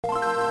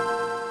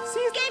Oh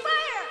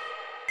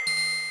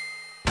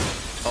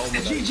my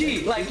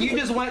GG, like you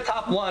just went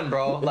top one,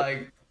 bro.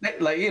 Like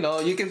you know,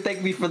 you can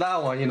thank me for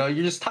that one. You know,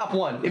 you're just top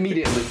one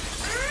immediately.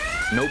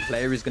 No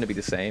player is going to be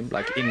the same.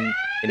 Like in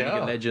League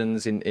of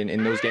Legends, in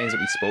those games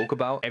that we spoke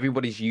about,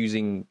 everybody's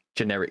using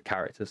generic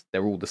characters.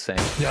 They're all the same.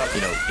 Yep.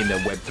 You know, in the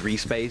Web3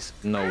 space,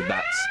 no,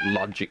 that's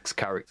Logic's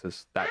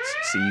characters. That's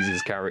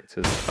Caesar's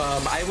characters.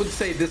 I would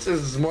say this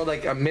is more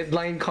like a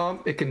midline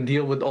comp. It can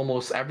deal with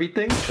almost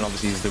everything. And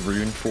obviously, is the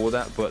rune for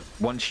that. But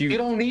once you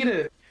don't need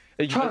it.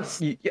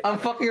 Trust. I'm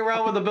fucking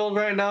around with the build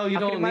right now. You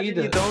don't need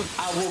it.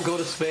 I will go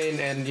to Spain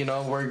and, you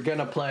know, we're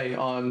gonna play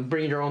on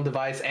Bring Your Own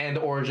Device and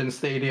Origin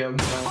Stadium.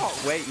 Oh,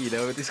 wait, you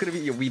know, it's gonna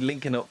be, we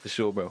linking up for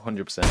sure, bro.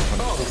 100%.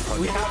 Oh,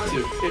 we have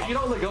to. If you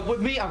don't link up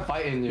with me, I'm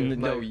fighting you.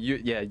 No, like,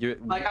 you're...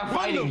 Like, I'm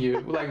fighting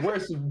you. Like,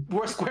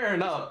 we're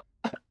squaring up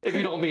if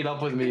you don't meet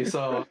up with me.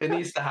 So it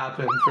needs to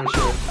happen for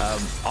sure.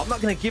 I'm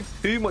not gonna give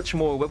too much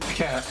more. We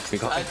can't.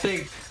 I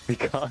think we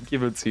can't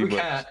give it too much.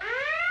 Can't.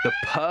 The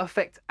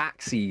perfect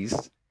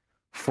axes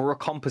for a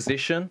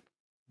composition,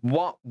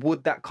 what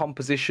would that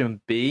composition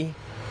be?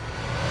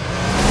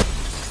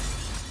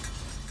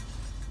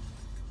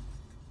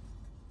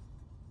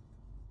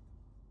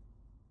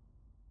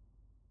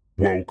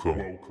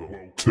 Welcome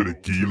to the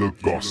Gila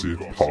Gossip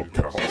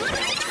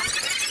Podcast.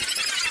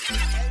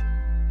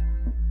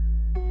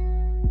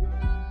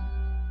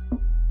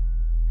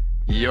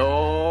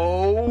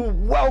 Yo,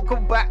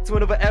 welcome back to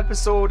another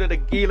episode of the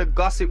Gila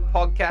Gossip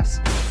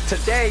Podcast.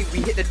 Today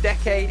we hit the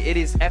decade. It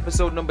is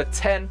episode number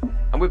 10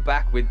 and we're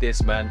back with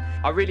this, man.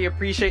 I really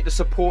appreciate the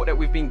support that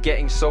we've been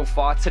getting so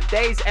far.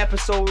 Today's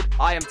episode,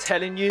 I am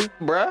telling you,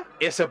 bruh,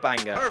 it's a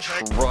banger.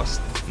 Perfect.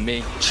 Trust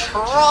me.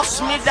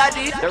 Trust me,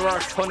 daddy. There are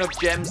a ton of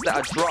gems that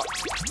are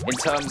dropped in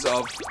terms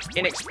of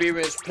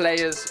inexperienced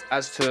players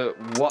as to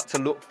what to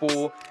look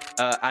for,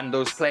 and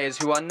those players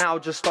who are now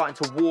just starting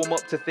to warm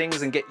up to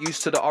things and get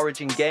used to the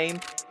Origin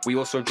game. We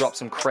also dropped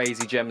some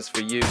crazy gems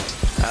for you.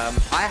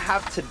 I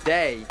have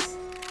today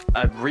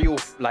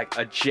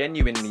a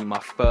genuinely my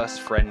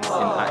first friend in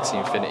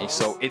Axie Infinity.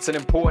 So it's an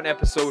important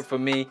episode for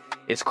me.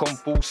 It's come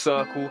full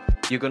circle.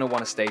 You're going to want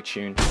to stay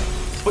tuned.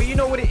 But you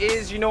know what it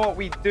is. You know what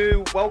we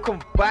do. Welcome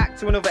back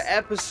to another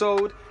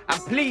episode.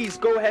 And please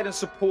go ahead and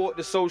support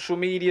the social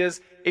medias.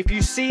 If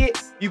you see it,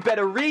 you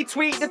better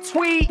retweet the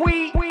tweet.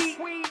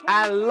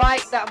 And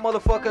like that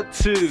motherfucker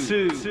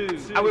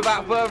too. And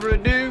without further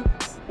ado,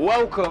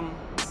 welcome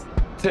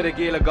to the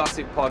Gila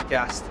Gossip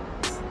Podcast.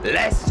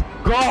 Let's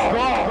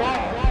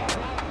go.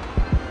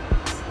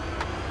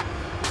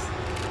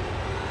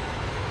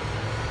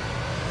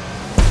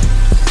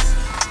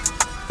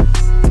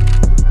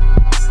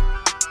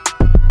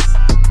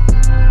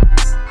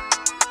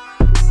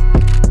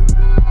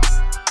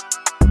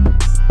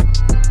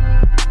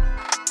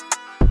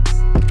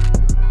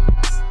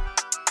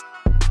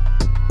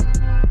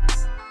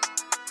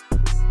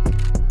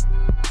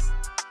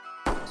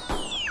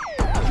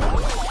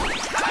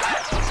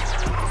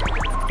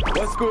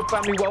 Good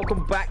family,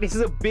 welcome back. This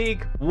is a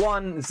big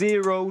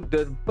 1-0,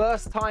 the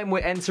first time we're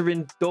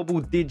entering double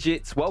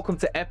digits. Welcome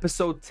to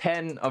episode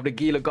 10 of the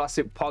Gila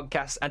Gossip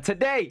Podcast. And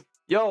today,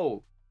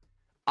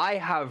 I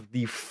have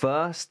the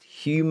first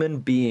human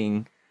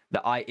being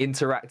that I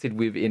interacted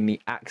with in the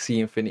Axie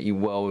Infinity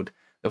world.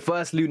 The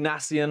first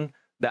Lunacian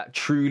that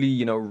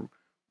truly,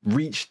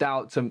 reached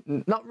out to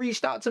me.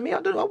 I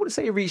wouldn't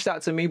say he reached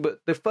out to me,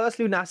 but the first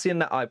Lunacian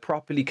that I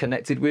properly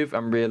connected with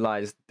and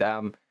realized,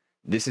 damn,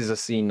 this is a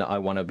scene that I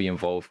want to be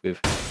involved with.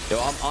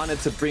 I'm honored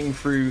to bring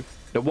through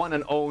the one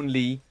and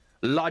only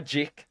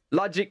Logic.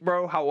 Logic,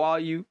 bro, how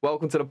are you?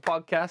 Welcome to the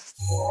podcast.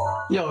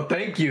 Yo,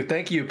 thank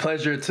you.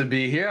 Pleasure to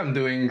be here. I'm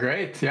doing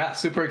great. Yeah,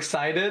 super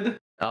excited.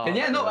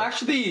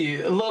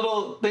 Actually, a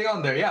little thing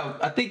on there. Yeah,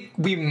 I think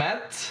we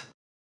met.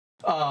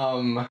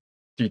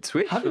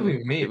 Twitch? How did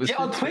we meet?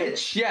 On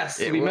Twitch. Yes,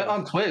 we met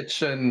on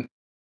Twitch, and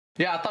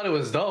yeah, I thought it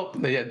was dope.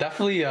 Yeah,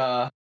 definitely.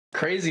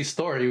 Crazy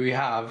story we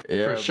have,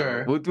 for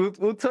sure.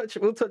 We'll touch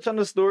on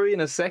the story in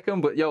a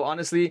second, but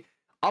honestly,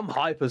 I'm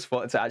hype as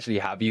fuck to actually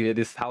have you here.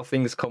 This how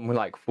things come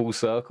like full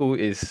circle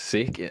is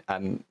sick,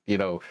 and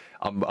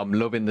I'm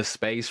loving the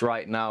space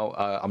right now.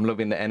 I'm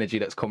loving the energy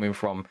that's coming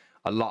from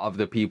a lot of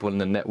the people in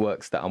the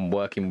networks that I'm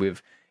working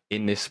with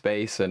in this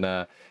space,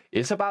 and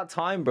it's about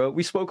time, bro.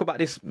 We spoke about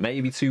this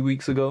maybe 2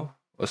 weeks ago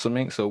or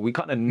something, so we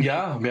kind of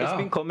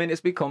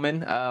It's been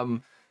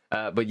coming.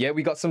 But yeah,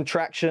 we got some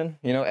traction,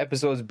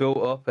 episodes built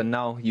up, and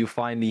now you're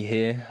finally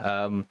here.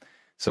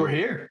 So we're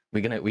here.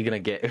 We're gonna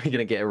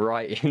get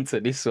right into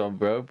this one,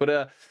 bro.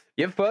 But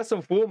first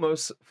and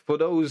foremost, for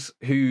those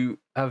who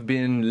have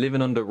been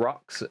living under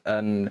rocks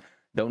and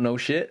don't know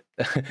shit,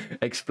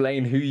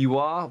 explain who you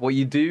are, what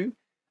you do,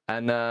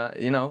 and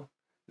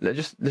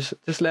just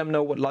let them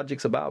know what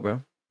Logic's about,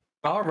 bro.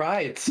 All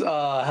right.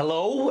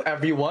 Hello,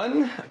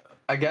 everyone.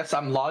 I guess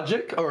I'm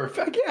Logic,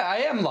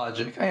 I am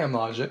Logic.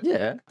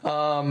 Yeah.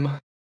 I'm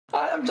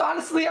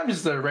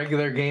just a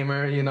regular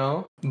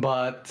gamer,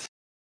 but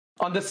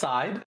on the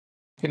side,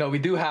 we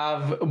do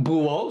have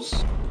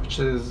Buos, which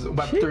is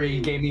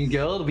Web3 gaming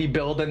guild. We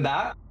build in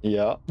that.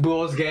 Yeah.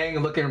 Buo's gang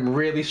looking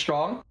really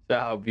strong.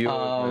 How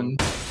beautiful.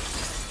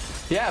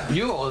 Yeah,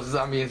 Buell's,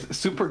 I mean,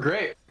 super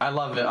great. I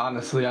love it,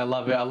 honestly. I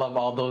love it. I love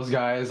all those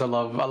guys. I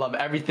love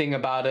everything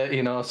about it,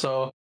 you know.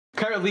 So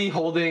currently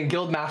holding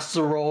guild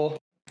master role,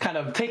 kind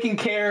of taking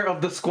care of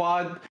the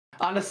squad.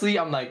 Honestly,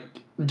 I'm like,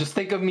 just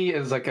think of me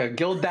as like a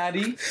guild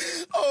daddy.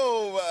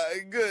 Oh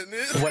my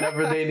goodness.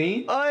 Whatever they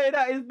need. Oh,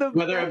 that is the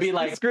whether it be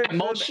like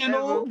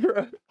emotional,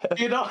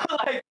 you know,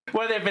 like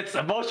whether if it's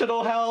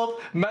emotional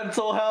health,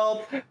 mental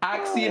health,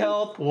 axie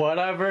health,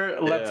 whatever,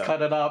 let's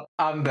cut it up.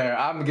 I'm there.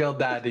 I'm guild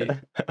daddy.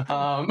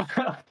 But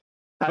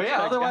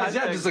yeah, otherwise,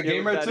 yeah, just a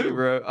gamer daddy, too,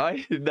 bro.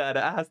 That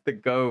has to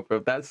go, bro.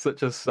 That's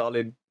such a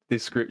solid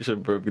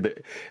description, bro.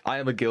 I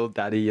am a guild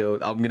daddy, yo.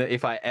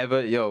 If I ever,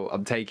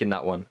 I'm taking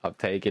that one. I'm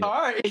taking it.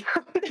 All right,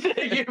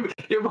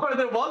 you're more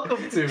than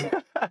welcome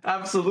to.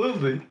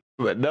 Absolutely.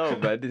 But no,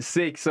 man, it's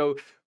sick. So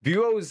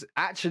Buo's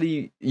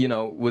actually,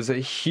 was a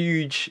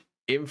huge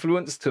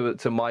influence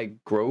to my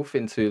growth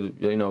into,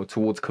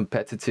 towards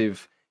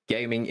competitive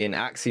gaming in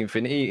Axie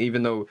Infinity.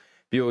 Even though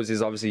Buo's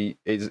is obviously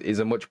is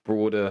a much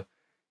broader,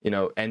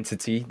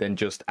 entity than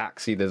just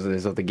Axie.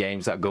 There's other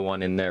games that go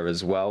on in there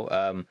as well.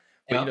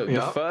 But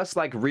the first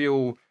like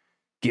real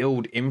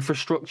guild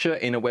infrastructure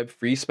in a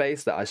Web3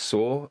 space that I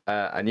saw,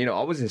 and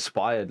I was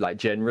inspired, like,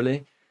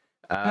 generally.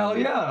 Hell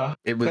yeah!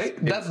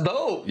 That's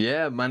dope.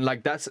 Yeah, man.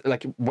 Like, that's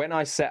like when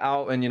I set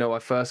out and I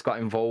first got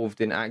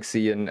involved in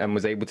Axie and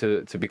was able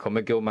to become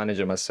a guild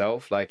manager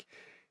myself. Like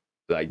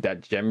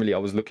that. Generally, I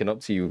was looking up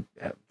to you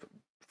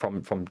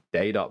from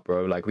day dot,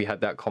 bro. Like, we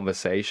had that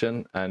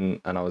conversation,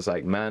 and I was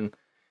like, man,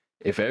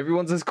 if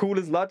everyone's as cool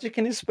as Logic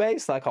in his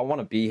space, like, I want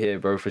to be here,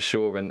 bro, for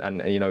sure.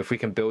 And if we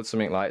can build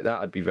something like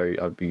that,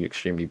 I'd be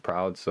extremely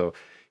proud. So,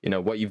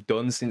 what you've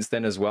done since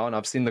then as well, and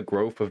I've seen the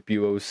growth of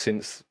Buo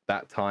since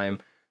that time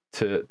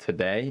to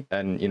today.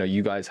 And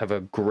you guys have a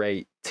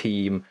great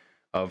team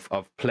of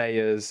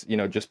players,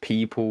 just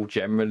people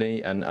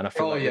generally, and I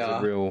feel there's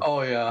a real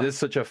there's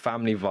such a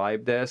family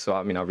vibe there. So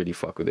I really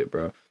fuck with it,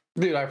 bro.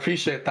 Dude, I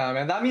appreciate that,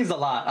 man. That means a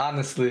lot,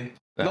 honestly.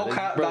 No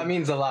cap, bro, that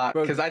means a lot,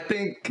 because I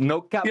think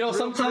no cap,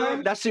 sometimes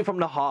bro, that's shit from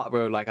the heart,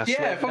 bro. Like, I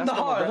swear, from the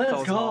heart.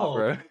 Let's go,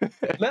 heart, bro.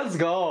 Let's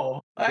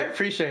go. I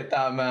appreciate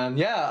that, man.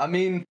 Yeah,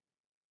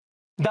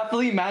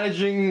 definitely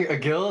managing a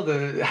guild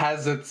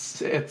has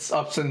its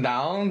ups and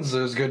downs.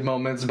 There's good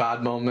moments,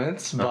 bad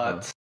moments,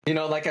 but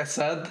like I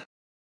said,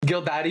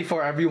 guild daddy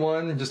for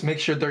everyone. Just make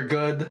sure they're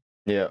good.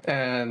 Yeah.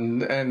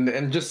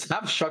 And just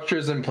have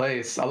structures in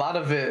place. A lot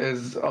of it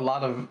is a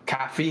lot of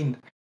caffeine.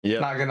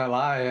 Yeah. Not gonna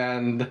lie,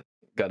 and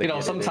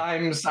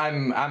sometimes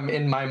I'm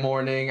in my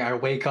morning. I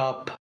wake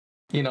up.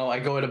 I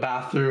go to the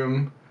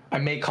bathroom. I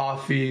make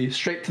coffee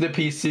straight to the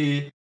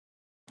PC,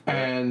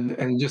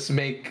 and just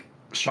make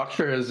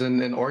structures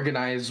and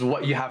organize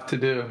what you have to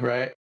do,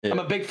 right? I'm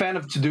a big fan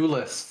of to-do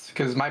lists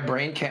because my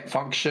brain can't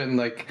function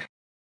like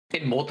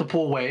in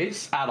multiple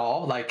ways at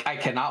all. Like, I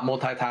cannot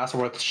multitask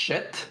worth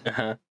shit,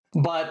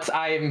 but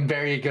I am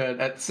very good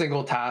at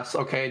single tasks.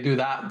 Okay, do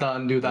that,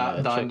 done, do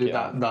that, done, do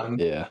that, done.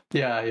 Yeah.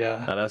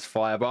 No, that's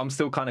fire. But I'm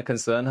still kind of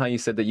concerned how you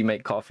said that you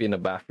make coffee in the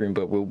bathroom,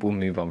 but we'll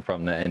move on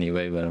from that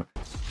anyway. But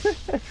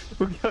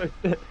we'll go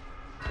there.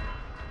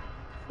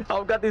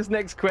 I've got this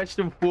next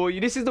question for you.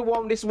 This is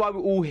why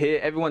we're all here.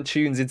 Everyone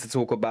tunes in to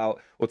talk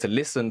about, or to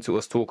listen to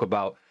us talk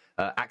about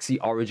Axie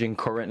Origin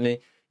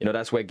currently.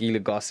 That's where Gila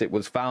Gossip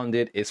was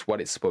founded. It's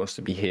what it's supposed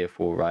to be here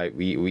for, right?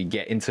 We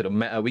get into the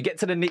meta. We get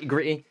to the nitty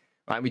gritty,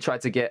 right? We try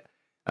to get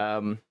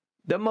the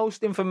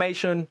most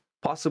information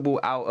possible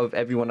out of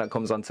everyone that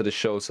comes onto the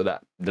show so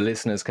that the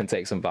listeners can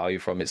take some value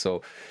from it.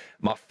 So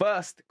my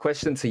first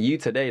question to you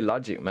today,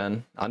 Logic,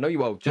 man. I know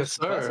you are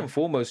just first and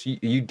foremost,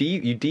 you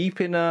deep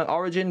in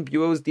Origin,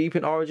 Buo's deep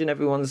in Origin,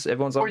 everyone's on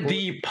board? Or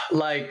deep,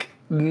 like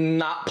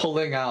not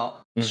pulling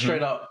out,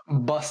 straight up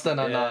busting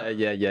a nut.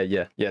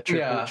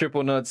 Yeah.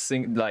 Triple nuts,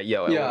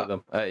 all of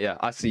them.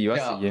 I see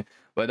you.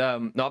 But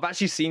no, I've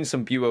actually seen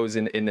some Buos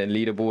in the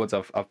leaderboards.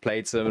 I've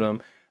played some of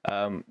them.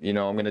 I'm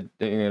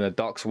gonna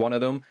dox one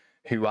of them,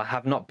 who I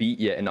have not beat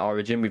yet in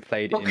Origin. We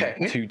played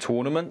in 2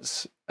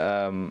 tournaments,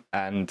 and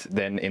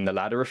then in the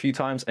ladder a few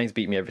times, and he's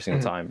beat me every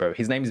single time, bro.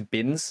 His name is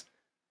Bins.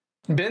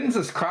 Bins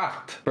is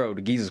cracked. Bro,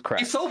 the geezer's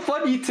cracked. He's so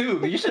funny,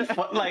 too. You should,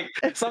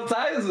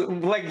 sometimes,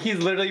 he's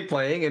literally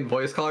playing in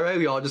voice call, right?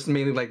 We all just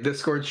mainly,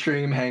 Discord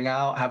stream, hang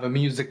out, have a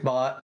music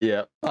bot.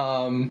 Yeah.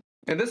 And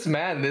this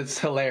man is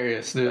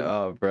hilarious, dude.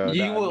 Oh, bro.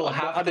 You will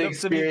have to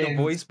experience the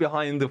voice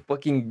behind the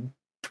fucking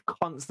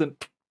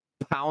constant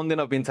pounding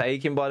I've been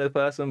taken by the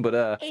person,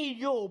 but hey,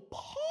 yo,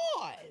 pause.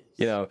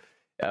 Shout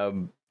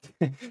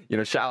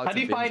out. How do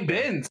you find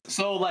Bins?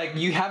 So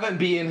you haven't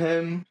beaten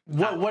him.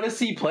 What has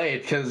he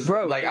played? Because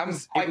I'm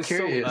quite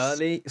curious. So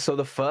early. So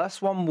the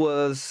first one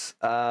was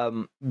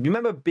you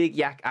remember Big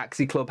Yak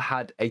Axie Club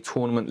had a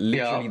tournament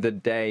literally the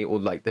day or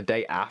the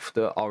day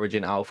after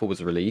Origin Alpha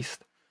was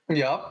released.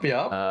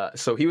 Yep.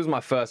 So he was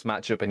my first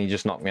matchup, and he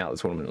just knocked me out of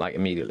the tournament like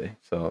immediately.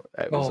 So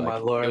it was my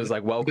lord! It was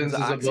like, welcome Binz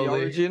to Axie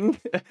Origin,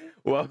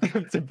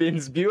 welcome to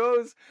Binz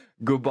Buos,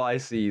 goodbye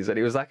C's. And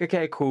it was like,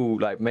 okay, cool.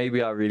 Like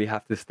maybe I really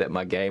have to step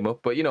my game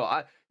up. But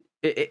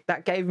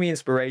that gave me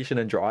inspiration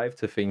and drive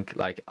to think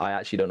like I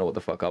actually don't know what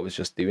the fuck I was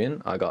just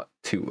doing. I got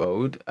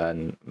 2-0'd,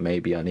 and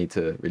maybe I need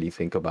to really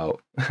think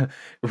about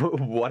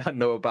what I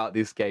know about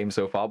this game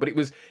so far. But it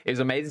was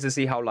amazing to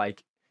see how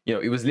like,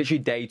 it was literally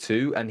day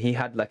 2, and he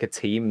had like a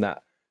team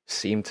that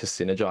seemed to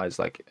synergize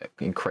like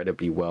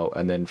incredibly well.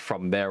 And then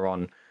from there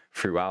on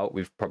throughout,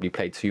 we've probably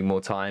played 2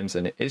 more times,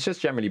 and it's just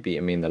generally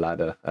beating me in the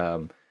ladder.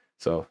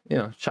 So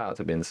shout out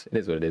to Binz. It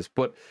is what it is.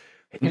 But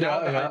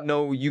I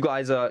know you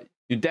guys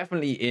you're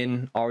definitely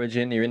in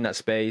Origin. You're in that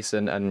space,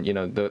 and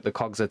the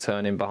cogs are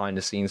turning behind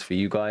the scenes for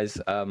you guys.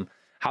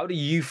 How do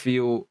you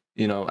feel?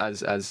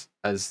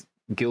 As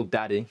Guild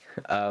Daddy,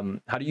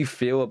 how do you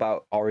feel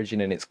about Origin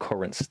in its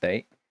current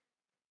state?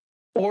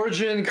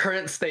 Origin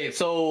current state.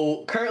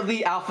 So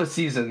currently alpha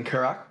season,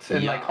 correct?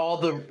 And like all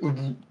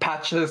the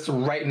patches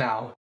right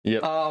now.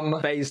 Yeah.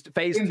 Phase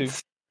 2.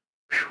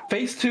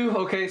 Phase 2.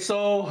 Okay,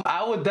 so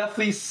I would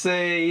definitely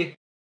say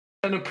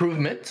an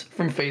improvement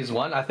from phase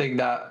 1. I think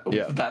that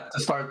to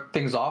start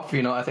things off,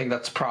 I think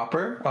that's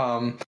proper.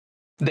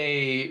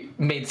 They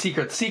made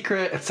secret,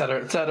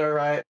 etc.,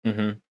 right?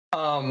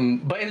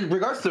 Mm-hmm. But in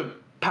regards to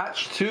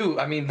patch 2,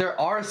 I mean, there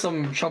are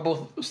some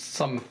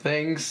troublesome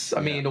things.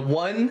 I mean,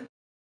 one,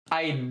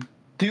 I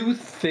do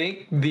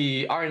think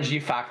the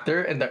RNG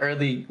factor and the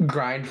early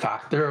grind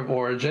factor of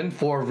Origin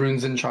for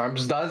runes and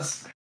charms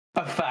does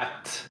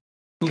affect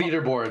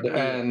leaderboard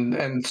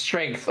and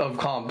strength of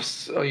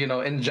comps,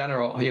 in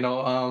general,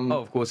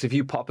 of course, if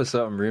you pop a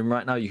certain rune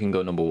right now, you can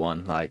go number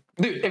 1. Like,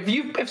 dude,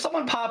 if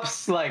someone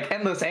pops like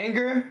Endless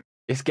Anger,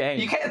 it's game.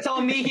 You can't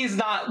tell me he's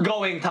not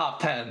going top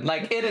 10.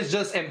 Like, it is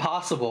just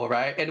impossible,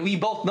 right? And we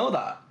both know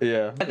that.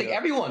 Yeah. I think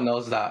everyone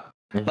knows that.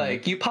 Mm-hmm.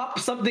 Like, you pop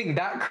something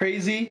that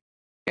crazy,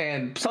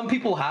 and some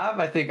people have.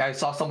 I think I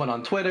saw someone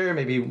on Twitter,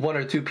 maybe 1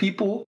 or 2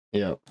 people.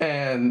 Yeah.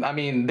 And I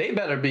mean, they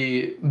better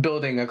be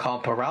building a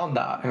comp around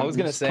that. I was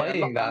gonna say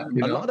a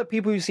lot of the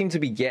people who seem to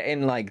be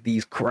getting like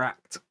these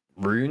cracked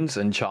runes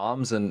and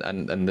charms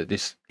and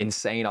this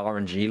insane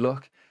RNG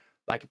look,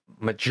 like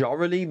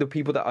majority the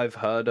people that I've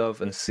heard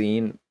of and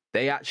seen,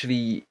 they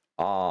actually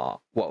are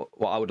what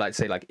I would like to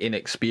say like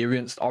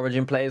inexperienced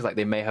Origin players. Like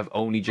they may have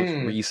only just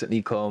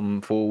recently come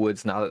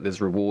forwards now that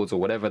there's rewards or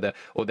whatever, they're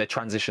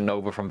transitioned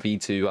over from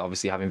V2,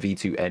 obviously having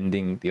V2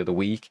 ending the other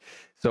week.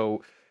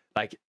 So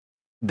like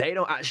they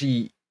don't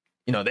actually,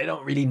 they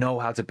don't really know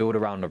how to build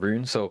around the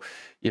rune. So,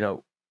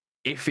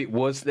 if it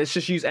was, let's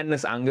just use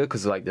Endless Anger,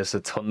 because like there's a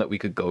ton that we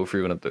could go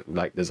through, and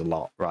like there's a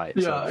lot, right?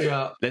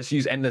 Yeah. Let's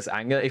use Endless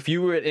Anger. If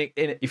you were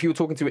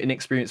talking to an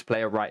inexperienced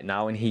player right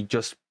now, and he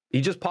just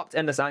popped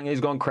Endless Anger,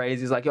 he's gone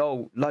crazy. He's like,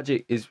 "Oh,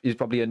 Logic is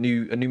probably a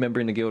new member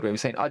in the guild." Where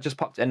he's saying, "I just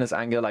popped Endless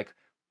Anger." Like,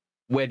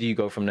 where do you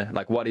go from there?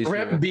 Like, what is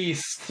Rimp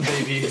Beast,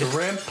 baby?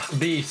 Rimp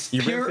Beast,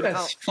 pure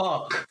as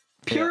fuck,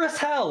 pure as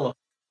hell.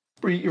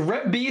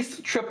 Rimp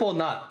Beast, triple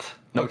nut.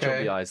 No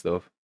chubby eyes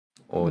though.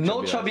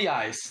 No chubby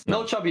eyes.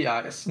 No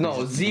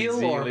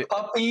Zeal or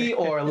Puppy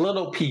or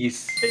Little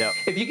Piece. Yeah.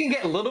 If you can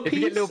get Little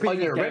Piece on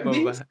your Rimp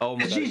Beast,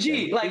 it's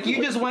GG. Like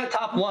you just went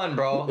top 1,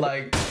 bro.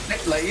 Like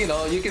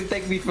you can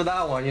thank me for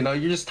that one.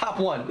 You're just top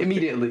 1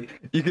 immediately.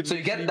 You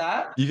get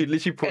that. You could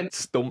literally put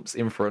stumps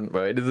in front,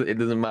 bro. It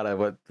doesn't matter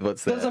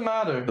what's there. Doesn't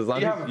matter.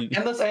 You have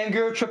Endless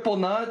Anger, Triple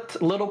Nut,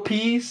 Little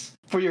Piece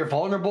for your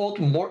vulnerable,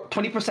 more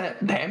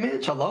 20%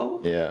 damage.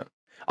 Hello. Yeah.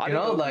 I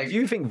don't know, do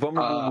you think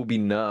vulnerable will be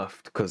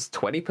nerfed? Because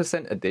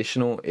 20%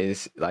 additional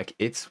is like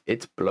it's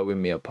blowing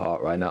me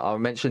apart right now. I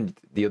mentioned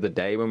the other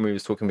day when we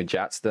was talking with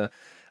Jatster,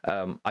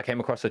 I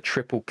came across a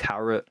triple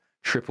carrot,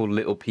 triple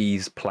little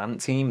peas plant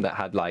team that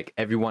had like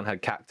everyone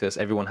had cactus,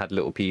 everyone had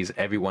little peas,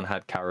 everyone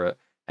had carrot,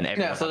 and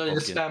everyone so they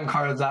just spam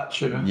cards at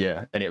you.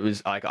 Yeah, and it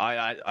was like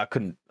I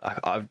couldn't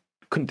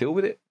deal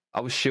with it. I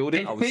was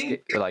shielding, I was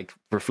like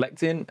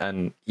reflecting,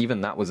 and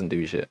even that wasn't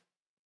doing shit.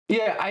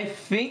 Yeah, I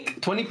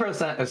think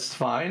 20% is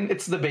fine.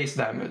 It's the base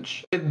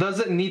damage. It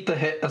doesn't need to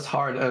hit as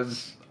hard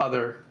as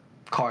other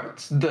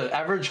cards. The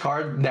average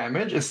card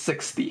damage is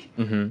 60.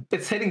 Mm-hmm.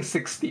 It's hitting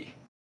 60.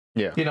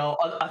 Yeah.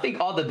 I think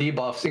all the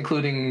debuffs,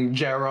 including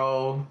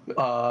Jero,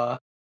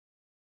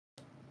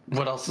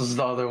 what else is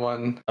the other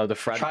one? Oh, the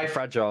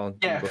fragile.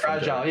 Yeah,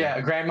 fragile. Yeah,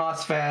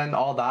 Grandma's fan,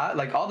 all that.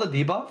 Like all the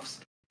debuffs,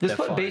 just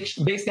put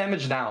base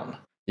damage down.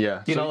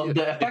 Yeah.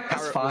 The effect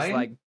is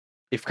fine.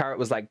 If Carrot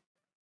was like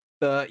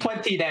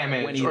 20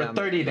 damage or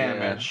 30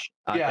 damage.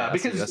 Yeah,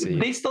 because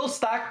they still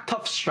stack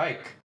Tough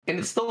Strike. And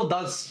it still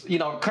does,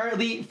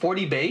 currently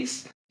 40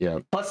 base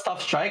plus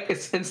Tough Strike,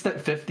 it's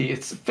instant 50.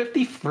 It's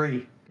 50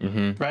 free,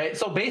 right?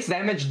 So base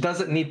damage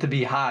doesn't need to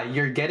be high.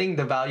 You're getting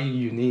the value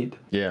you need.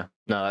 Yeah.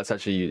 No, that's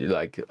actually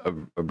like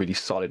a really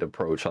solid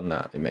approach on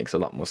that. It makes a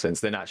lot more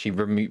sense than actually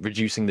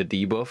reducing the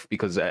debuff,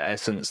 because in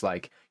essence,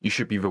 like you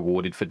should be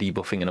rewarded for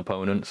debuffing an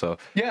opponent. So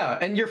yeah,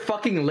 and you're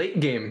fucking late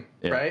game,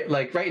 right?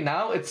 Like right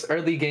now, it's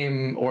early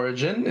game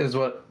Origin is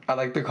what I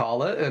like to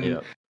call it,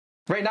 and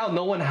right now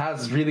no one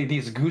has really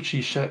these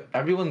Gucci shit.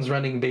 Everyone's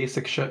running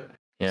basic shit.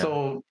 Yeah.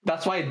 So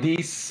that's why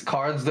these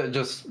cards that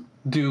just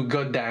do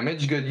good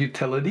damage, good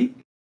utility,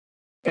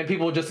 and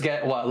people just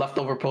get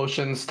leftover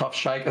potions, tough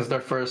strike as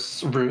their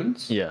first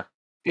runes. Yeah.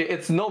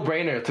 It's no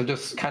brainer to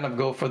just kind of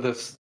go for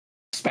this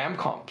spam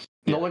comps.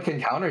 No one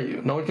can counter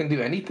you. No one can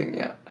do anything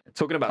yet.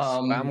 Talking about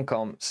spam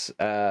comps,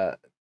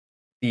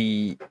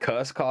 the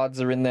curse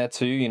cards are in there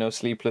too. You know,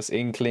 Sleepless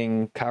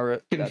Inkling,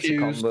 Carrot.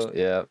 Confused. That's a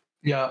combo.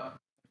 Yeah.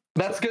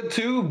 That's good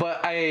too,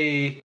 but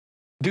I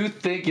do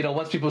think,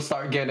 once people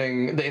start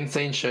getting the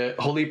insane shit,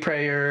 Holy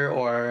Prayer,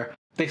 or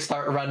they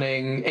start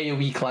running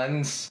AoE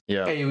cleanse,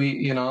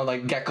 AoE,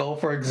 like Gecko,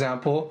 for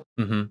example,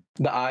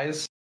 the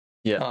eyes.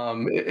 Yeah.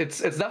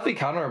 It's definitely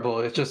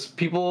counterable. It's just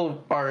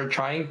people are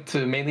trying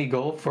to mainly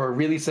go for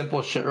really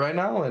simple shit right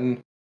now,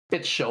 and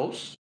it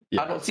shows.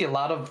 I don't see a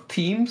lot of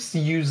teams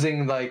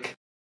using like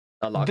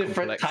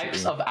different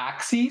types of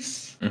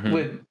axes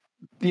with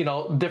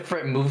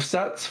different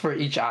movesets for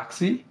each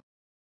axis.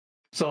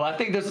 So I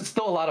think there's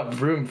still a lot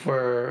of room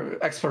for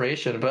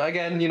exploration. But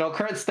again,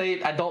 current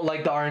state, I don't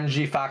like the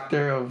RNG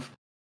factor of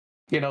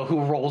who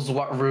rolls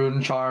what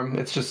rune charm.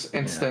 It's just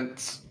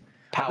instant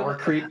power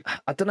creep.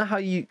 I don't know how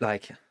you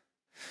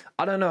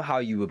I don't know how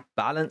you would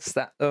balance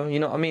that though. You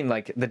know what I mean?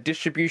 Like the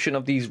distribution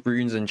of these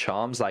runes and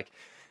charms, like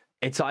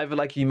it's either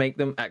like you make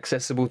them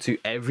accessible to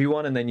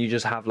everyone and then you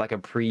just have like a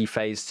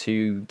pre-phase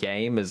 2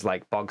 game as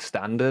like bog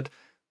standard,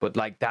 but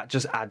like that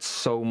just adds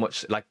so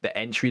much. Like the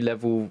entry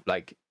level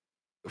like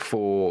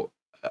for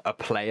a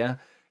player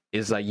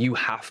is like you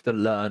have to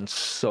learn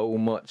so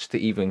much to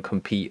even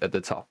compete at the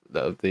top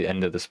of the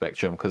end of the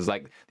spectrum, because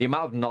like the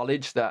amount of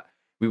knowledge that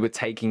we were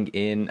taking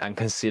in and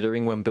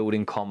considering when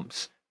building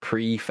comps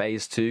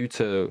pre-phase 2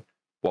 to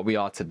what we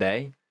are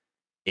today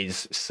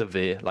is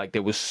severe. Like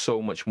there was so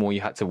much more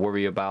you had to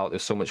worry about,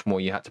 there's so much more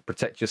you had to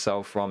protect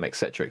yourself from,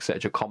 etc.,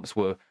 etc. Comps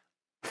were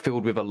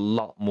filled with a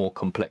lot more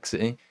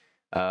complexity.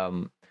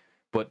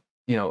 But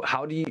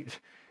how do you,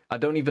 I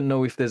don't even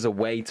know if there's a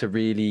way to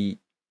really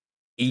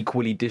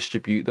equally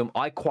distribute them.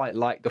 I quite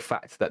like the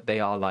fact that they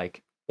are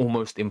like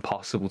almost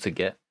impossible to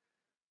get,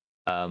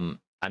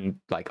 and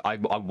like I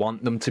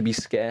want them to be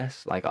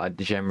scarce, like I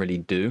generally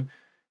do,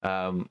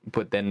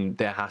 but then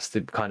there has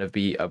to kind of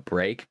be a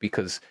break,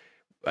 because,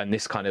 and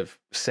this kind of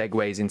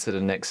segues into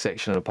the next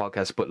section of the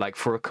podcast, but like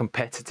for a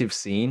competitive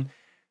scene,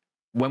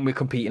 when we're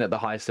competing at the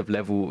highest of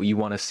level, you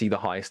want to see the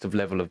highest of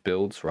level of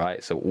builds,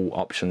 right? So all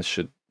options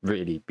should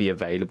really be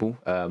available.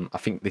 I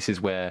think this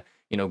is where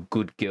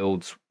good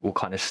guilds will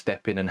kind of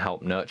step in and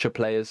help nurture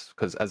players,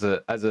 because as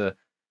a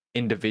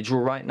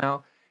individual right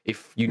now,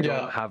 if you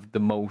don't have the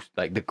most,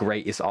 like the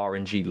greatest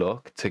RNG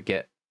luck to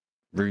get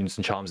runes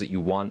and charms that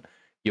you want,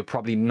 you're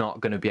probably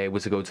not going to be able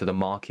to go to the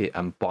market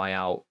and buy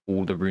out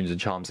all the runes and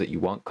charms that you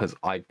want. Because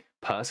I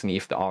personally,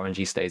 if the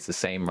RNG stays the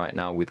same right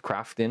now with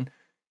crafting,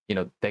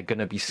 they're going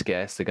to be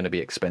scarce, they're going to be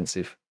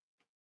expensive.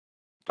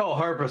 Oh,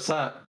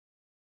 100%.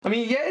 I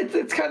mean, yeah,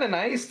 it's kind of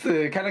nice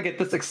to kind of get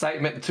this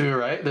excitement too,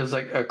 right? There's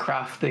like a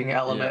crafting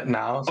element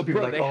now. So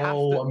people are like,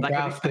 I'm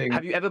crafting.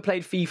 Have you ever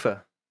played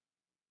FIFA?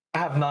 I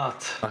have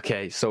not.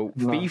 Okay, so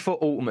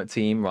FIFA Ultimate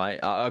Team, right?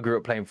 I grew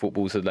up playing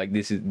football, so like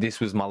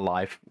this was my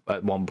life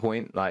at one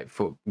point. Like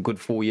for a good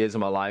 4 years of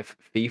my life,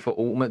 FIFA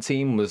Ultimate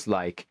Team was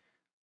like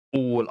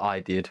all I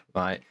did,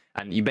 right?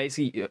 And you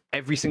basically,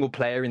 every single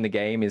player in the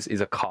game is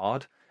a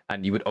card,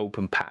 and you would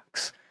open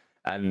packs,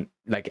 and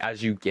like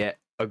as you get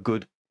a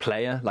good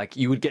player, like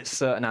you would get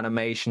certain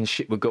animations,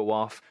 shit would go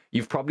off.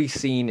 You've probably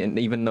seen, and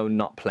even though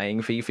not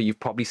playing FIFA, you've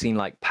probably seen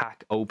like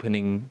pack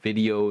opening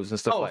videos and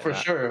stuff like that. Oh, for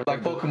sure.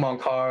 Like Pokemon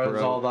cards,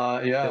 all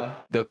that, yeah.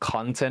 The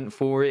content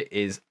for it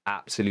is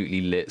absolutely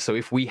lit. So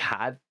if we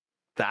had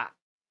that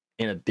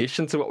in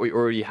addition to what we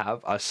already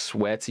have, I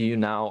swear to you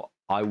now,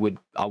 I would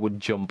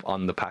jump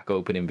on the pack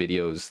opening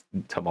videos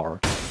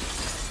tomorrow.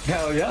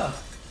 Hell yeah,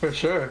 for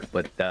sure.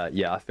 But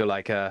yeah, I feel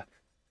like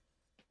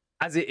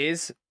as it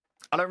is,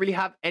 I don't really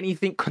have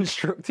anything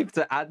constructive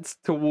to add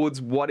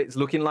towards what it's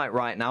looking like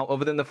right now,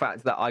 other than the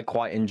fact that I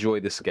quite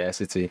enjoy the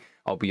scarcity.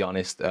 I'll be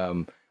honest.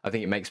 I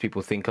think it makes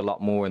people think a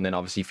lot more. And then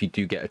obviously, if you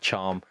do get a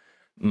charm,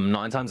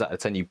 9 times out of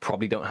 10, you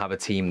probably don't have a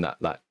team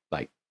that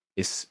like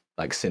is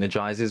like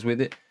synergizes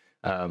with it.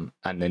 And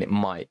then it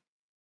might,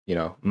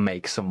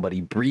 make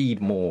somebody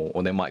breed more,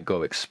 or they might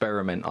go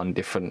experiment on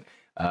different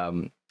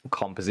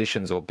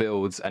compositions or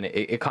builds, and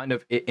it kind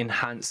of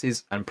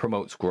enhances and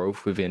promotes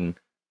growth within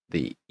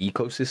the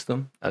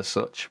ecosystem as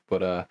such.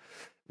 But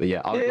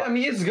yeah, I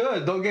mean, it's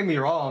good, don't get me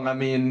wrong. I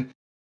mean,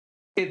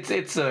 it's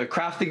a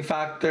crafting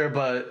factor,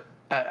 but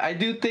I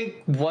do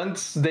think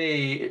once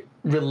they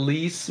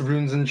release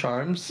runes and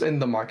charms in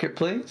the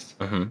marketplace,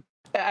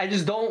 I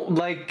just don't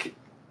like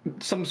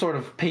some sort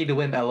of pay to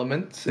win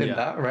element in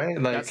that, right?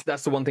 Like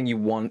that's the one thing you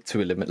want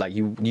to eliminate. Like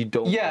you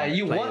don't. Yeah,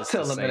 you want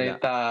to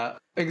eliminate that.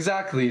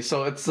 Exactly.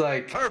 So it's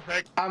like,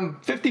 perfect. I'm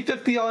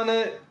 50-50 on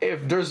it.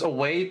 If there's a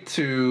way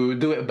to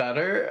do it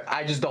better,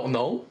 I just don't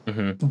know.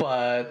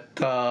 But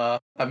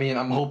I mean,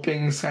 I'm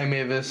hoping Sky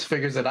Mavis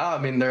figures it out.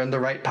 I mean, they're in the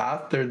right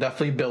path. They're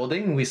definitely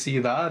building. We see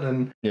that,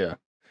 and yeah,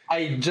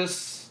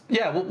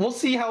 we'll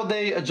see how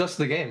they adjust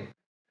the game.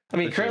 I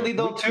mean, currently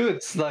though too,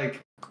 it's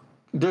like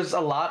there's a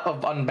lot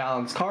of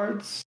unbalanced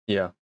cards.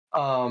 Yeah.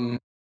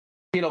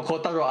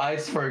 Kotaro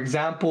Ice, for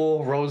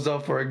example, Rosa,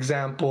 for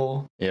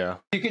example. Yeah.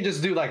 You can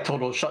just do like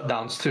total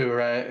shutdowns too,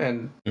 right?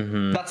 And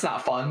that's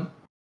not fun.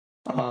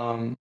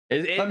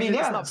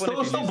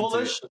 It's still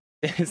bullish.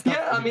 It's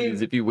not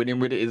if you winning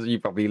with it, is you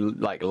probably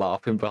like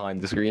laughing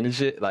behind the screen and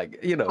shit. Like,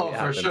 it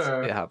happens.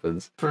 Sure. It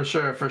happens. For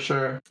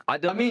sure. I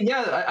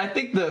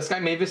think the Sky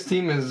Mavis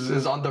team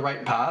is on the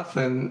right path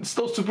and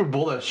still super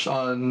bullish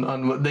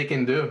on what they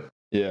can do.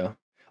 Yeah.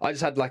 I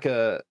just had like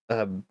a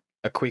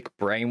quick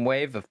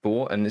brainwave of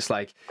thought, and it's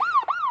like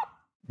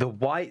the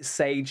White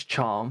Sage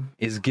charm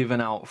is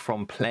given out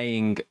from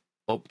playing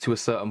up to a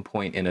certain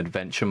point in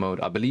adventure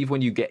mode. I believe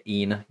when you get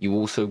Ina, you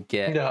also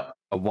get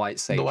a White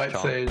Sage charm. The White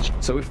Sage.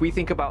 So if we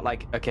think about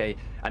like, okay,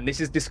 and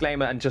this is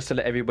disclaimer, and just to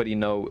let everybody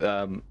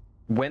know,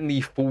 when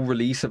the full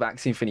release of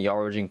Axie Infinity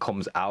Origin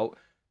comes out,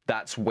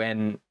 that's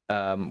when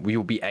we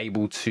will be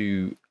able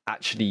to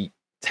actually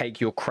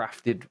take your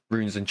crafted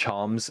runes and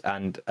charms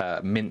and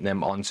mint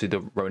them onto the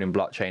Ronin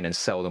blockchain and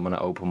sell them on an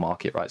open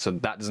market, right? So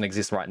that doesn't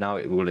exist right now.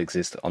 It will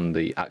exist on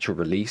the actual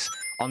release.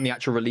 On the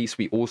actual release,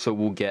 we also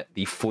will get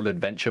the full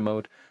adventure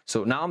mode.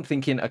 So now I'm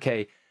thinking,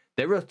 okay,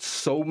 there are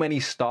so many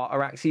starter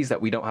Axies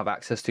that we don't have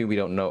access to. We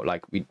don't know,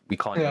 like we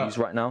can't use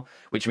right now,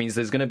 which means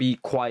there's going to be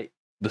quite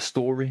the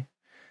story.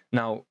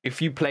 Now,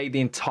 if you play the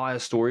entire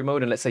story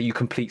mode, and let's say you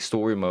complete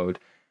story mode,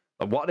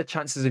 what are the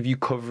chances of you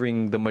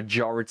covering the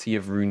majority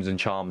of runes and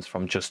charms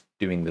from just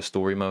doing the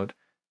story mode?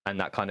 And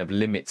that kind of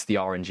limits the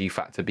RNG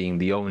factor being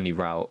the only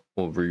route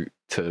or route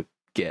to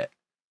get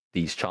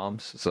these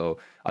charms. So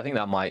I think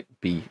that might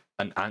be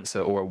an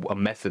answer or a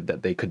method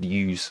that they could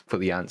use for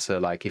the answer.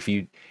 Like if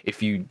you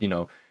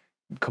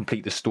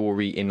complete the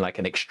story in like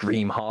an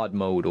extreme hard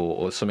mode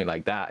or something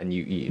like that, and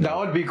you that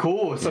would be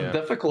cool. Some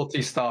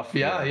difficulty stuff.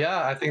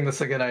 Yeah, I think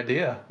that's a good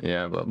idea.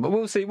 Yeah, but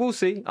we'll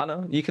see. I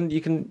know you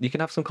can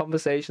have some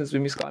conversations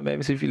with me, Sky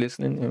Mavis, if you're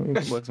listening. We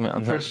can work something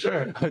out. For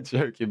sure. I'm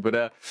joking,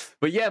 but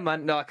yeah,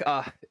 man,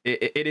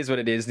 it is what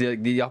it is.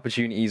 The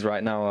opportunities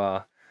right now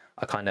are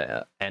kind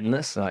of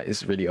endless.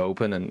 It's really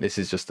open, and this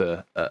is just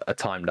a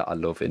time that I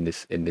love in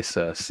this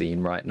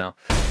scene right now.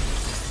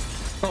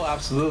 Oh,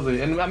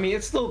 absolutely. And I mean,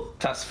 it's still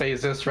test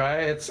phases, right?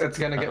 It's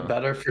going to get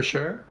better for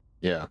sure.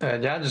 Yeah.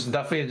 And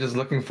definitely just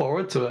looking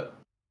forward to it.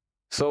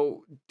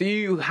 So do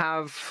you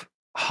have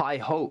high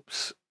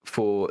hopes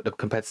for the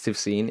competitive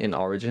scene in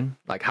Origin?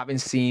 Like, having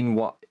seen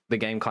what the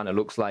game kind of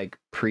looks like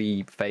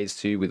pre-phase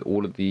 2 with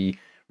all of the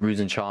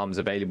runes and charms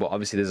available,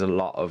 obviously there's a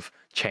lot of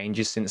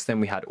changes since then.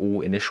 We had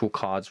all initial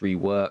cards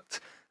reworked.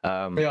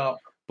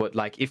 But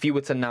like, if you were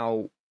to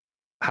now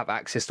have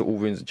access to all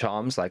runes and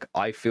charms, like,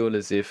 I feel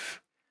as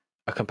if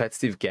a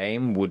competitive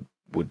game would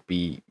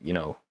be,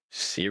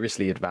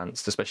 seriously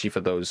advanced, especially for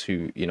those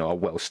who, are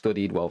well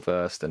studied, well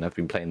versed, and have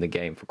been playing the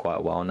game for quite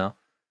a while now.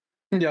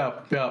 Yeah.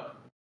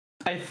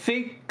 I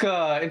think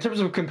in terms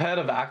of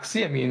competitive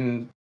Axie, I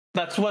mean,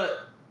 that's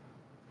what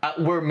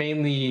we're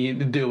mainly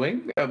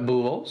doing at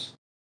Blue Wolves.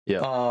 Yeah.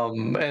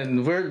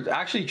 And we're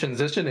actually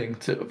transitioning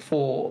to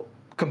full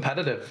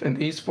competitive in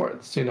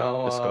esports.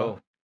 Let's go.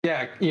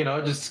 Yeah,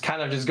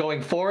 just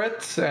going for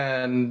it.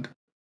 And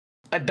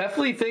I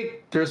definitely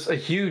think there's a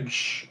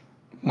huge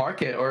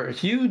market or a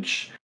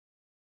huge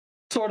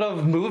sort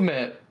of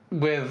movement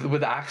with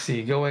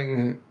Axie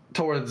going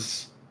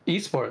towards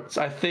esports.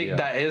 I think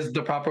that is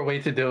the proper way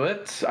to do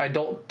it. I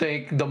don't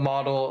think the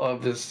model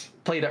of this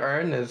play to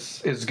earn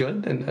is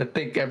good, and I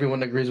think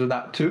everyone agrees with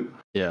that too.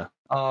 Yeah.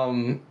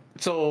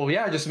 So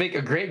yeah, just make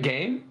a great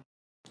game,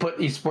 put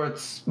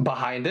esports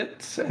behind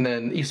it, and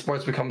then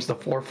esports becomes the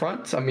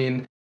forefront. I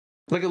mean,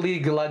 look at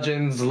League of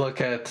Legends,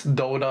 look at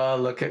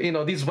Dota, look at,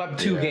 these Web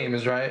 2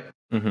 games, right?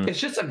 Mm-hmm. It's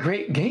just a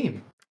great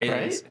game,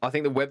 right? I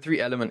think the Web 3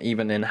 element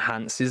even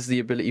enhances the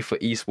ability for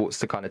esports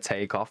to kind of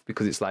take off,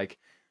 because it's like,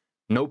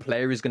 no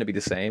player is going to be the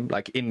same.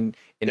 Like in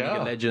League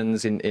of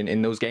Legends,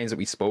 in those games that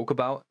we spoke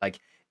about, like,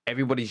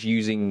 everybody's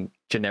using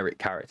generic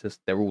characters.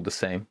 They're all the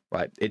same,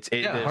 right? There's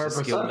a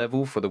skill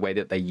level for the way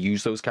that they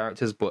use those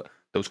characters, but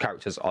those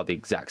characters are the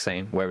exact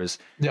same. Whereas,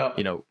 in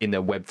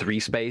the Web3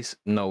 space,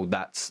 no,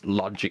 that's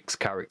Logic's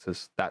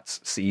characters. That's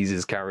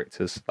Caesar's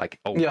characters. Like,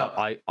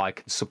 I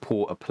can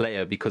support a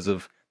player because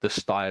of the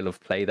style of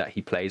play that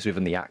he plays with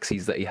and the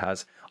Axies that he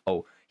has.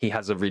 Oh, he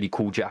has a really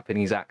cool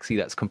Japanese Axie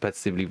that's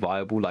competitively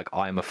viable. Like,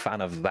 I'm a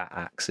fan of that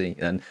Axie.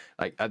 And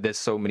like, there's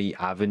so many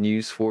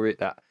avenues for it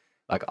that,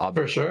 like,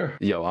 for sure.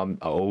 I'm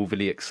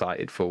overly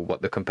excited for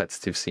what the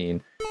competitive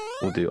scene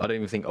will do. I don't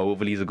even think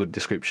overly is a good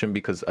description,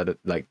 because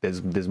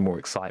there's more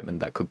excitement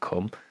that could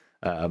come.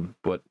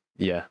 But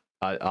yeah,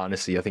 I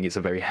think it's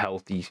a very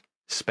healthy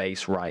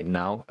space right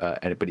now.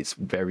 But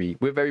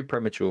we're very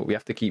premature. I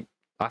have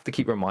to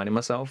keep reminding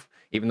myself,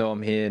 even though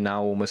I'm here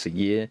now almost a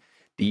year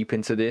deep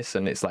into this,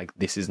 and it's like,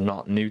 this is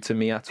not new to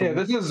me at all. Yeah,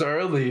 this is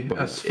early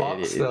as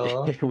fuck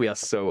still. We are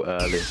so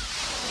early.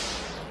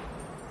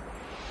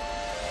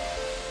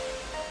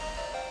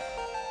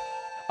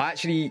 I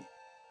actually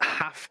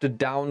have to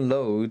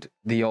download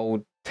the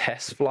old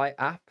Test Flight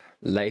app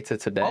later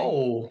today.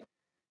 Oh,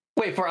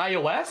 wait, for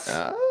iOS?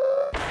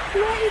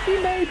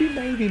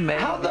 Maybe.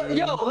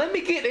 Yo, let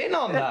me get in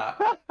on that.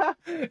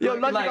 Yo,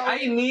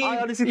 I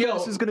honestly thought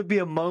this was gonna be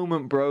a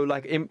moment, bro.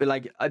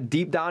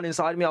 Deep down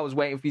inside me, I was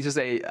waiting for you to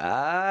say,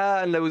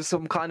 and there was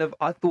some kind of.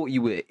 I thought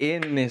you were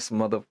in this,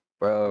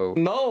 bro.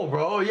 No,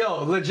 bro.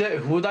 Yo, legit.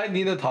 Who do I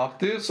need to talk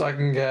to so I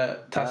can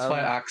get Test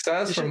Flight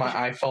access from my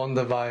iPhone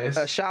device?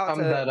 Shout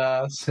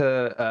out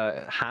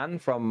to Han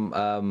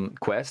from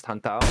Quest, Han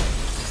Tao.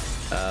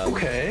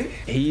 Okay.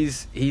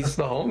 He's That's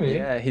the homie.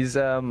 Yeah, he's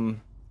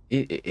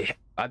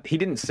he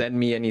didn't send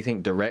me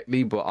anything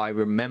directly, but I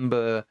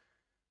remember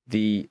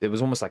there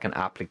was almost like an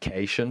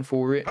application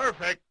for it.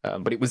 Perfect.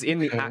 But it was in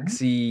the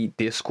Axie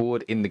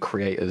Discord in the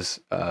creators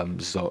in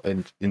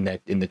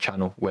the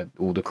channel where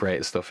all the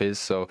creator stuff is.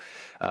 So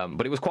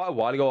but it was quite a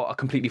while ago. I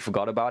completely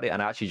forgot about it,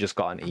 and I actually just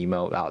got an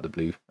email out of the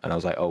blue, and I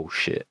was like, oh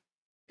shit.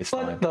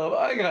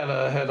 I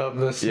gotta head up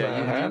this.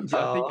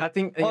 I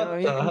think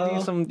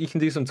you can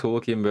do some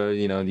talking, bro.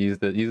 You know, use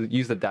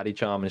the daddy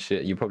charm and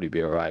shit. You'll probably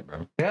be all right,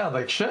 bro. Yeah,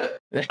 like shit.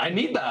 I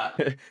need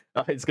that.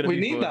 We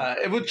need that.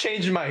 It would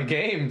change my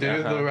game,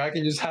 dude. Where I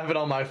can just have it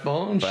on my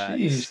phone.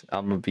 Jeez.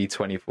 I'm gonna be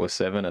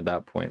 24/7 at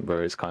that point,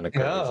 bro. It's kind of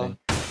crazy. Yeah.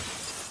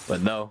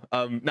 But no,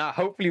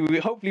 hopefully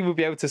we'll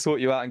be able to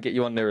sort you out and get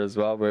you on there as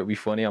well. Where it'll be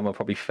funny. I'm gonna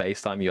probably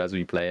FaceTime you as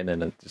we play and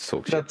then just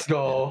talk shit. Let's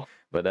go.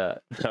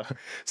 But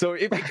so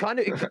it kind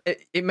of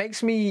it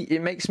makes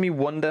me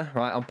wonder,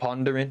 right? I'm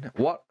pondering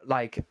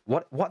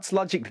what's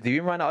Logic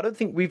doing right now. I don't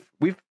think we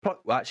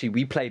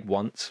played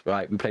once,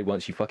 right? We played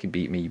once. You fucking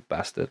beat me, you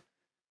bastard.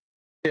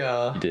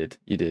 Yeah,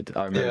 you did.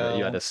 I remember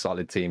you had a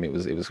solid team. It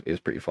was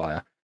pretty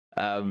fire.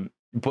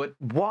 But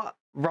what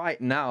right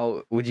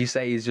now would you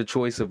say is your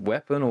choice of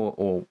weapon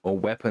or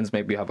weapons?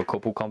 Maybe you have a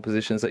couple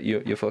compositions that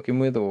you're fucking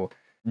with or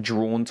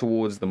drawn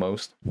towards the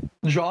most?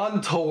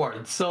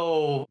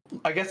 So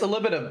I guess a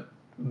little bit of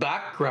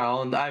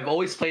background. I've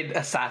always played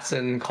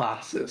assassin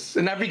classes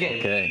in every game.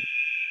 Okay.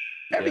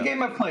 Every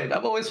game I've played,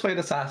 I've always played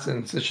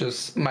assassins. It's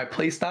just my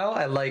playstyle.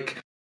 I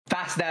like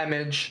fast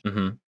damage,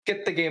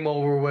 get the game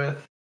over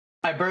with.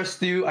 I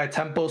burst you, I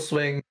tempo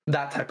swing,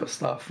 that type of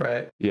stuff,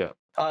 right? Yeah.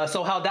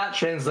 So how that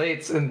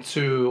translates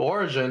into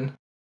Origin,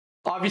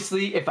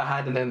 obviously, if I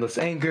had an endless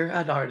anger,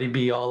 I'd already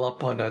be all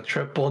up on a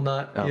triple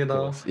nut, you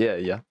know? Course.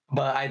 Yeah.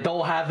 But I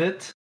don't have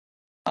it.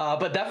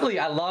 But definitely,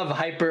 I love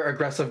hyper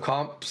aggressive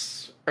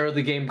comps,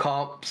 early game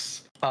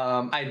comps.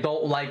 I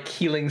don't like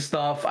healing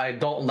stuff. I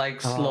don't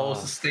like slow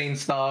sustain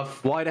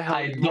stuff. Why the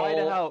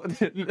hell?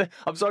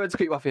 I'm sorry to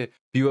cut you off here.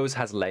 Buos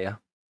has Leia.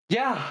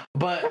 Yeah,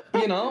 but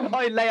you know,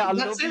 Leia,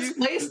 that's his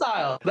play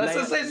style.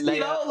 That's his, you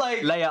know,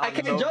 like Leia, I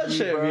can't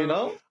judge him, you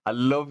know. I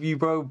love you,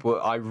 bro, but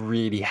I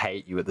really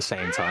hate you at the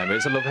same time.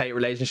 It's a love-hate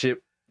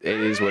relationship. It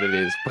is what it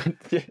is.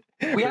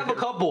 We have a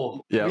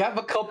couple. Yeah. We have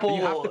a couple.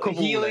 You have the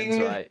couple healing,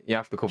 lens, right? You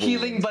have the couple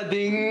healing,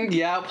 budding,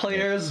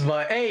 players.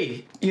 But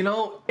hey, you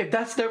know, if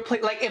that's their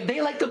play, like if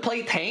they like to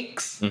play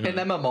tanks in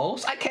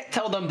MMOs, I can't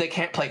tell them they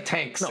can't play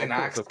tanks in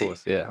Axie. Of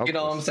course, yeah. You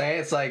know what I'm saying?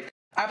 It's like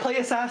I play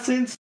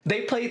assassins,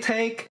 they play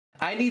tank.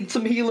 I need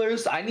some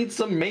healers. I need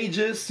some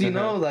mages. You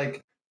know,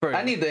 like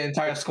I need the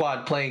entire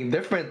squad playing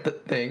different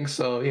things.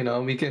 So you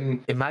know, we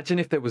can imagine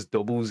if there was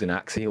doubles in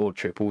Axie or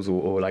triples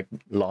or like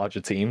larger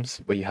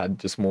teams where you had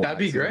just more. That'd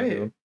be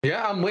great.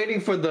 Yeah, I'm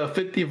waiting for the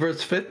 50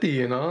 versus 50.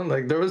 You know,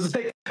 like there was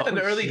like an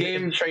early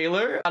game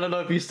trailer. I don't know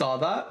if you saw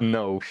that.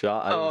 No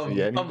shot.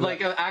 Of like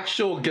an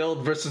actual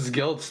guild versus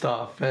guild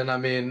stuff, and I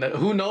mean,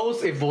 who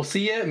knows if we'll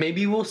see it?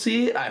 Maybe we'll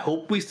see it. I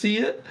hope we see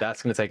it.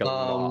 That's gonna take a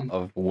lot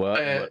of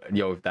work. But,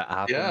 yo, if that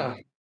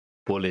happens,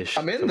 bullish.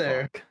 I'm in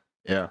there. Fuck.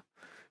 Yeah.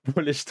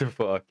 Bullish to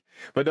fuck.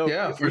 But no, we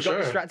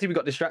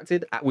got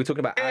distracted. We're talking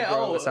about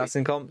aggro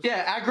assassin comps.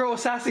 Yeah, aggro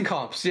assassin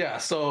comps. Yeah,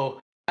 so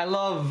I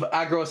love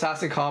aggro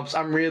assassin comps.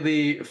 I'm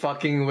really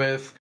fucking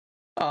with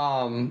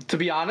to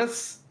be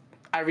honest,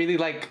 I really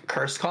like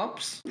curse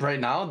comps right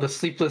now. The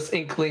Sleepless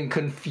Inkling,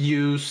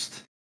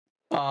 Confused.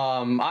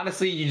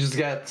 Honestly, you just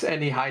get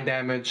any high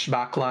damage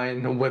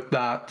backline with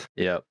that.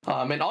 Yeah.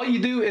 And all you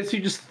do is you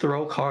just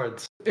throw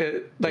cards.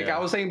 I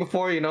was saying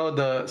before, you know,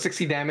 the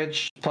 60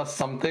 damage plus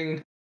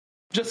something.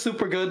 Just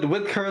super good.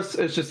 With Curse,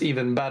 it's just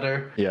even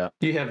better. Yeah.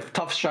 You have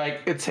Tough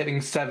Strike, it's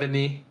hitting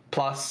 70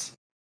 plus.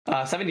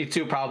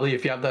 72 probably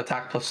if you have the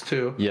attack plus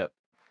 2. Yep.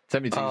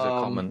 72 is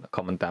a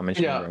common damage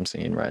number I'm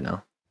seeing right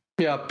now.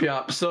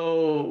 Yep.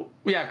 So,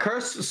 yeah,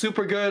 Curse,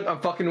 super good. I'm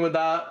fucking with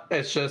that.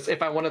 It's just,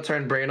 if I want to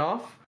turn Brain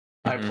off,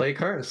 I play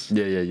Curse.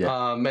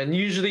 Yeah. And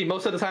usually,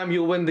 most of the time,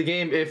 you'll win the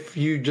game if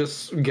you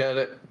just get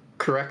it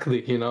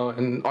correctly, you know,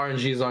 and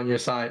RNG is on your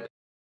side.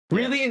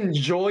 Really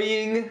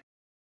enjoying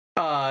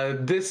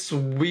this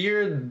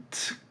weird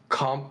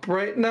comp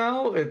right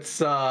now.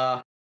 It's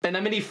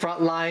Anemone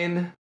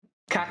frontline,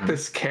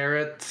 Cactus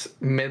Carrot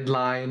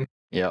midline,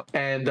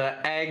 and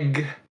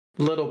Egg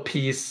Little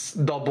Piece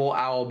double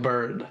Owl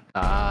Bird.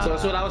 So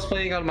that's what I was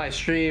playing on my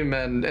stream,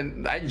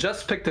 and I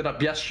just picked it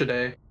up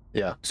yesterday.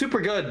 Yeah.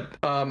 Super good.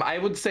 I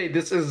would say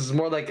this is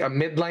more like a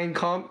midline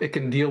comp. It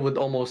can deal with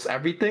almost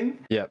everything.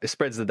 Yeah, it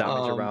spreads the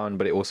damage around,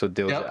 but it also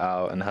deals it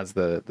out and has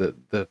the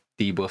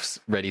debuffs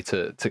ready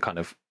to kind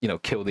of,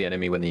 kill the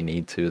enemy when they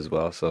need to as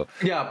well. So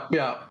yeah.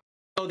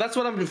 So that's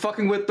what I'm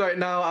fucking with right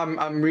now.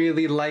 I'm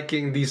really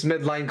liking these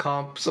midline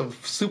comps of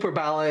super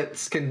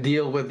balance, can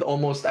deal with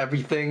almost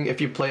everything if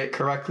you play it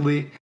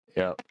correctly.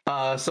 Yeah.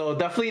 So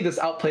definitely this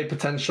outplay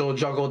potential,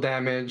 juggle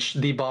damage,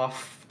 debuff,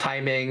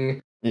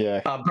 timing.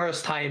 Yeah.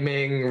 Burst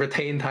timing,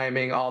 retain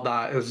timing, all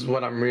that is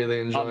what I'm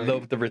really enjoying. I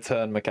love the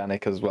return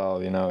mechanic as well.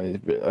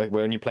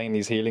 When you're playing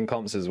these healing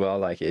comps as well,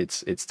 like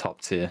it's top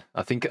tier.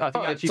 I think I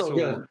actually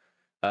so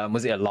saw.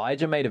 Was it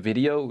Elijah made a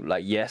video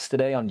like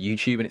yesterday on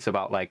YouTube, and it's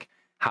about like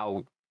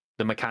how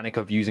the mechanic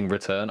of using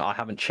return. I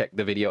haven't checked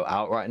the video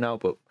out right now,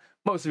 but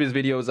most of his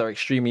videos are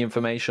extremely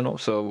informational.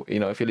 So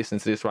if you're listening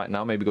to this right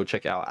now, maybe go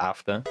check it out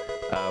after.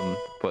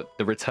 But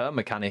the return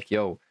mechanic,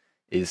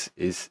 is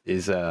it's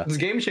a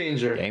game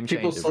changer.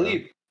 People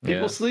sleep.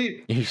 People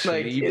sleep.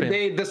 Like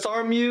they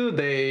disarm you,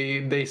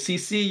 they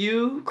CC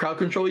you, crowd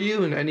control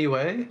you in any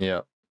way.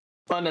 Yeah.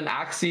 On an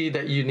axis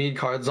that you need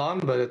cards on,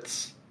 but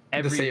it's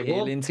every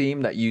disabled. Healing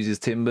team that uses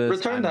timbers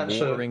Return and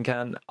watering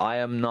can, I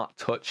am not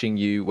touching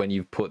you when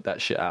you've put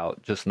that shit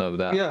out. Just know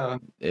that. Yeah.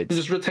 It's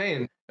just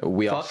retain.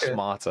 We are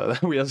smarter.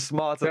 We are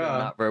smarter than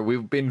that, bro.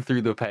 We've been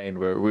through the pain.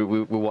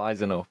 We're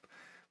wise enough.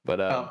 But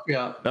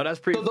no, that's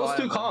pretty. So those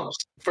two comps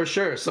for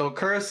sure. So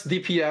curse,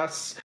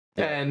 DPS,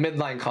 and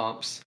midline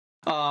comps.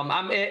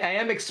 I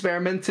am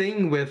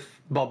experimenting with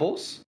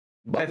bubbles.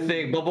 I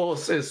think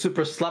bubbles is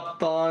super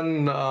slept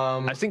on.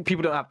 I think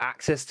people don't have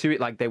access to it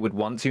like they would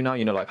want to now.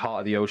 Like Heart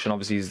of the Ocean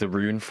obviously is the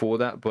rune for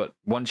that. But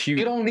once you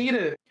don't need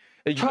it.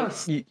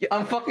 Trust.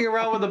 I'm fucking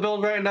around with the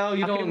build right now.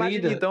 You don't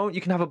need it.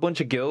 You can have a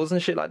bunch of guilds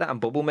and shit like that and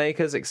bubble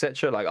makers,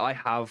 etc. Like I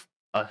have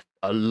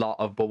a lot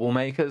of bubble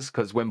makers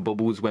because when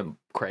bubbles went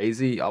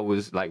crazy, I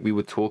was like, we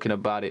were talking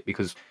about it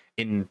because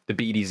in the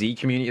BDZ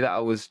community that I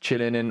was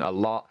chilling in a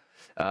lot,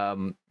 shout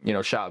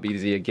out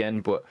BDZ again,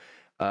 but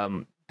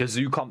the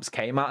zoo comps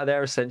came out of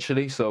there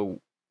essentially.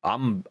 So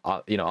I'm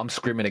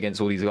scrimming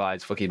against all these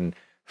guys, fucking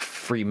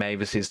 3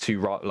 Mavises, 2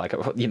 rock, like, it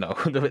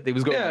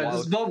was going wild.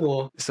 Just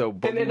bubble. So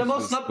bubbles the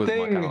most was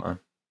my counter.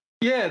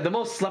 Yeah, the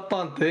most slept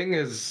on thing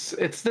is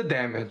it's the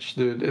damage,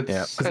 dude.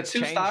 It's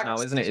changed now,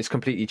 isn't it? It's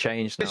completely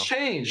changed now. It's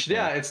changed,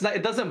 yeah. It's not.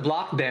 It doesn't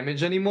block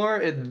damage anymore.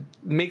 It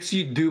makes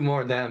you do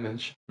more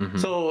damage. Mm-hmm.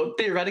 So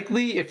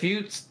theoretically, if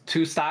you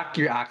 2-stack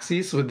your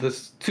axes with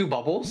this 2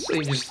 bubbles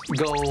and you just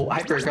go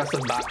hyper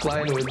aggressive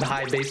backline with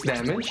high base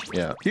damage,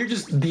 you're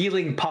just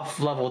dealing puff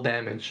level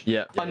damage.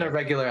 On a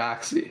regular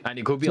axis. And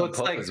it could be on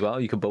puff as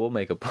well. You could bubble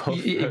make a puff.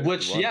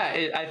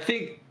 I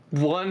think.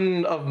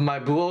 One of my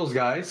Buos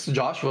guys,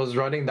 Josh, was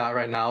running that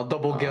right now.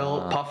 Double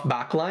Gill puff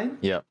backline.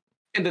 Yeah.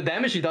 And the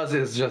damage he does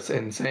is just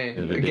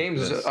insane. The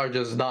games are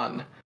just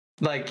done.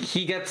 Like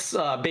he gets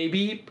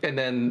baby and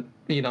then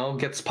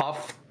gets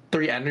puff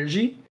 3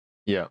 energy.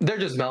 Yeah. They're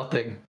just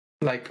melting.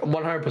 Like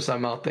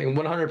 100% melting.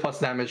 100 plus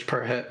damage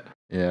per hit.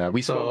 Yeah.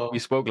 We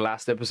spoke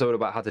last episode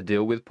about how to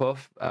deal with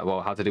puff.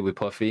 How to deal with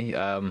Puffy.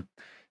 And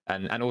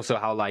also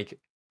how like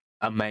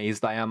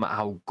amazed I am at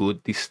how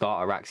good the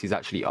starter axes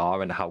actually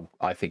are and how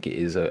I think it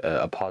is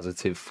a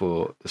positive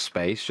for the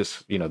space.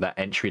 Just that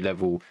entry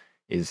level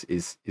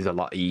is a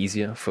lot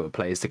easier for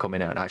players to come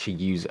in and actually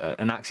use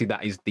an axis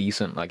that is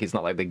decent. Like it's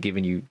not like they're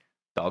giving you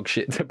dog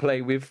shit to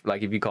play with.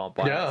 Like if you can't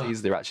buy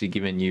axes, they're actually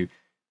giving you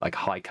like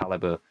high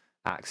caliber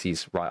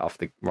axes right off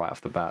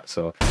the bat.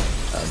 So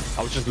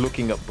I was just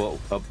looking at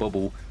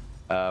bubble.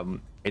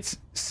 It's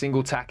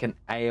single tack and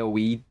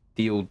AoE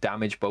deal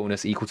damage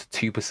bonus equal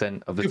to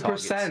 2% of the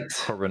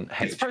target's current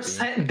HP. It's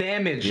percent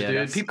damage,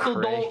 dude.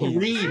 People don't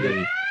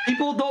read.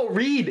 People don't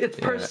read. It's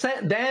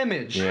percent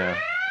damage. Yeah.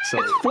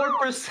 So it's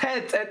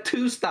 4% at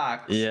 2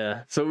 stacks.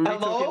 Yeah. So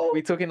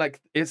we're talking like,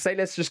 say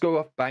let's just go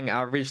off bang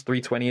average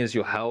 320 is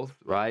your health,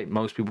 right?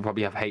 Most people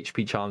probably have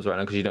HP charms right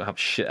now because you don't have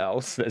shit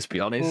else. Let's be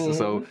honest. Mm-hmm.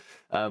 So,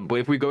 but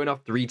if we're going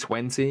off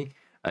 320,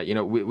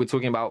 we're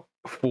talking about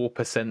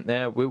 4%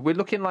 there. We're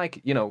looking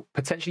like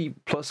potentially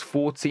plus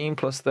 14,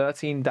 plus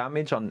 13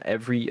 damage on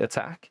every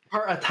attack.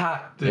 Per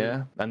attack, dude.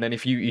 Yeah, and then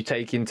if you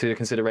take into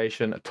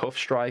consideration a tough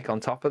strike on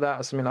top of that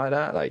or something like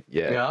that, like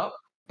yeah,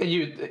 and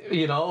you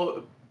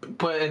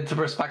put into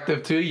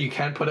perspective too. You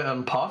can put it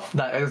on puff.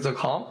 That is a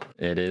comp.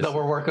 It is that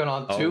we're working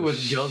on too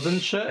with guilds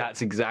and shit.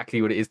 That's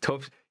exactly what it is.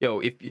 Tough.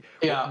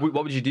 What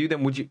would you do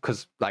then? Would you?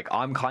 Because like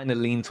I'm kind of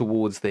lean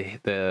towards the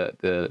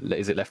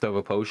is it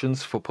leftover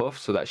potions for puff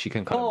so that she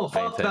can kind of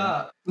fuck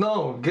that.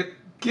 No,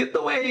 get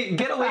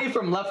away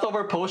from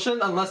leftover potion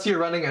unless you're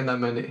running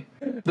anemone.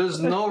 There's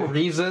no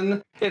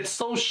reason. It's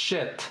so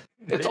shit.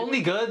 It's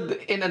only good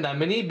in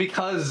anemone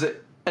because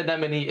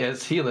anemone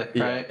is healing,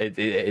 right?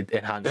 It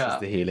enhances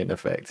the healing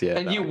effect,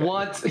 and you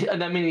want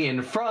anemone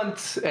in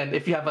front, and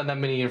if you have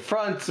anemone in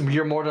front,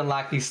 you're more than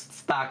likely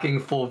stacking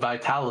full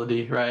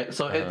vitality, right?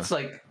 So it's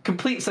like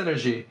complete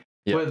synergy.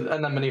 with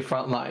Anemone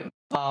frontline.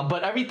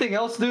 But everything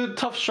else, dude,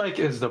 Tough Strike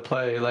is the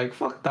play. Like,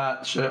 fuck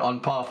that shit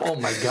on Puff. Oh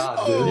my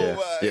god, dude.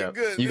 My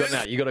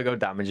goodness. You gotta go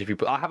damage if you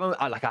put. I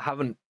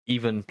haven't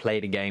even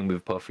played a game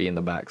with Puffy in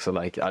the back, so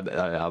like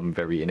I'm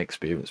very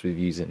inexperienced with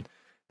using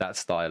that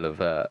style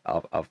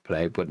of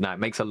play. But no, it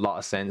makes a lot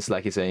of sense.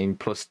 Like you're saying,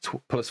 plus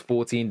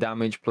 14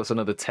 damage, plus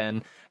another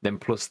 10, then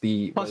plus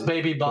baby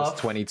buff, plus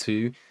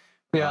 22.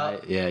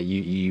 Yeah,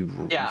 you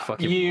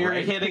fucking you're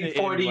hitting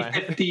 40,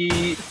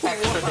 50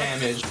 extra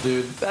damage,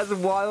 dude. That's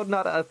wild.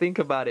 Now that I think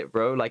about it,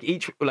 bro. Like you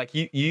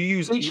actually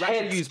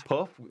use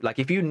Puff. Like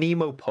if you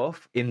Nemo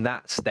Puff in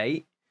that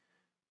state,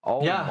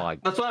 oh my!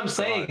 That's what I'm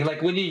saying.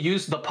 Like when you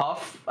use the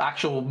Puff,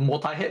 actual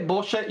multi-hit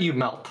bullshit, you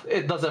melt.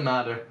 It doesn't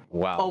matter.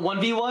 Wow. Oh,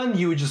 1v1,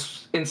 you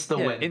just win.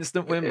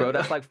 Instant win, bro.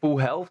 That's like full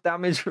health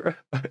damage, bro.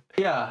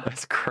 Yeah.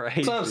 That's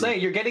crazy. That's what I'm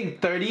saying. You're getting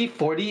 30,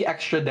 40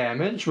 extra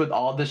damage with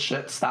all this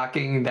shit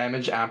stacking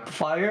damage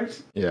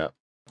amplifiers. Yeah.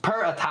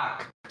 Per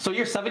attack. So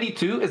your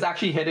 72 is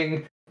actually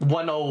hitting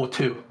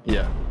 102.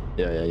 Yeah.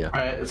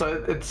 Right.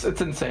 So it's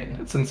insane.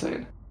 It's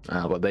insane.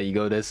 But there you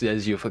go.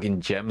 There's your fucking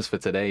gems for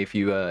today. If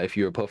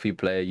you're a Puffy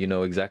player, you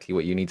know exactly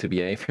what you need to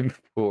be aiming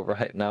for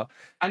right now.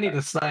 I need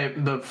to snipe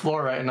the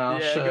floor right now.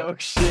 Yeah,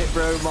 shit,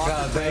 bro.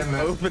 God damn it.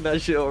 Open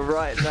that shit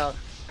right now.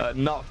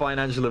 Not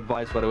financial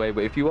advice, by the way.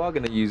 But if you are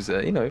gonna use,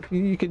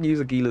 you can use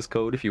a Gila's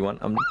code if you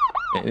want.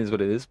 It is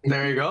what it is.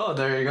 There you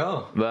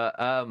go.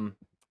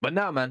 But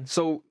now, man.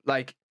 So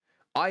like,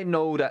 I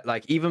know that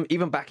like even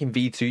back in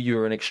V2 you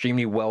were an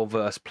extremely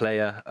well-versed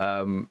player.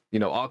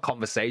 Our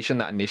conversation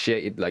that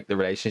initiated like the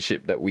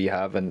relationship that we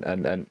have and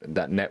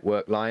that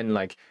network line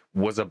like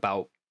was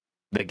about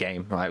the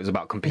game, right? It was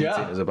about competing.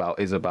 Yeah. It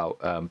was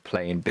about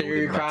playing,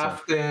 building,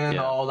 crafting,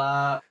 all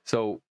that.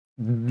 So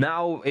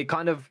now it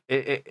kind of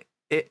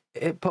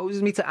it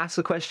poses me to ask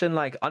the question,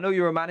 like, I know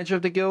you're a manager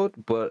of the guild,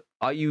 but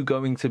are you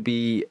going to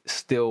be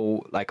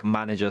still like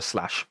manager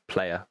 /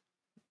 player?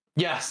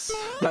 Yes,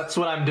 that's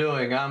what I'm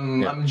doing.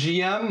 I'm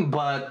GM,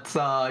 but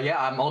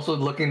I'm also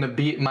looking to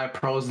beat my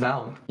pros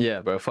down. Yeah,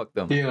 bro, fuck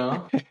them.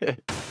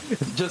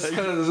 Just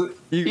because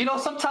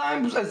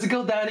sometimes as a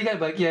guild daddy, you gotta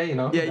be like,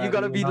 you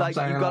gotta be like,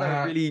 you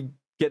gotta really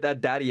get that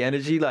daddy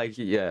energy, like,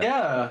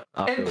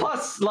 And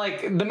plus,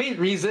 like, the main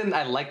reason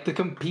I like to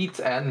compete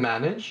and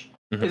manage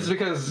is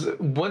because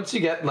once you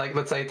get like,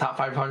 let's say top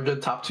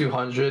 500, top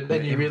 200,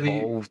 then you really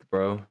involved,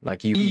 bro.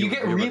 Like you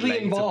get really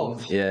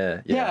involved.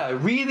 Yeah,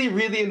 really,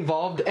 really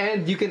involved,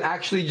 and you can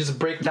actually just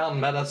break down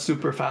meta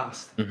super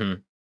fast.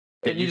 And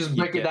you just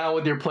break it down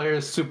with your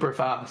players super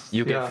fast.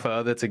 You get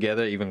further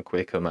together even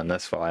quicker, man.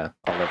 That's fire.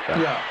 I love that.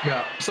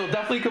 Yeah. So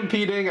definitely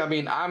competing. I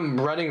mean, I'm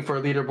running for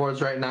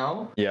leaderboards right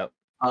now. Yeah.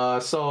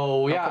 I'm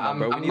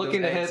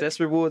looking to hit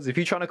excess rewards. If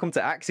you're trying to come to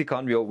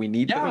AxiCon, we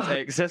need those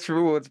excess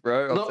rewards,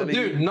 bro.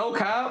 No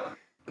cap.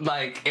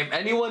 Like, if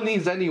anyone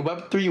needs any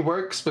Web3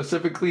 work,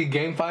 specifically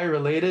GameFi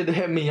related,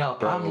 hit me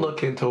up. Bro. I'm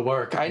looking to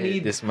work. I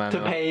need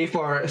to pay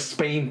for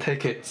Spain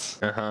tickets.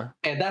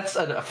 And that's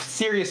a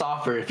serious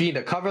offer. If you need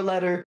a cover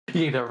letter,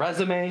 you need a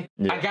resume,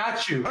 I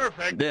got you.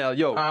 Perfect. Yeah,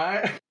 yo. All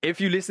right. If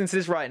you listen to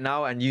this right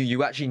now and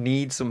you actually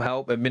need some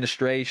help,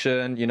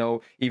 administration,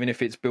 even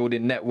if it's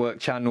building network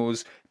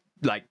channels,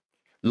 like,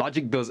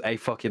 Logic does a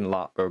fucking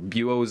lot, bro.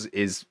 Buos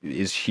is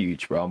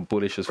huge, bro. I'm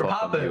bullish as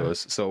fuck on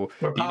Buos. So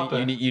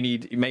you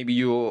need maybe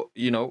you're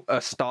a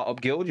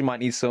startup guild. You might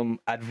need some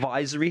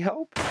advisory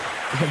help.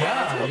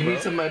 Yeah, you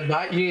need some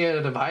advice. You need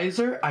an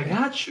advisor. I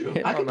got you.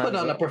 I can put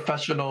on a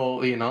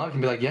professional. I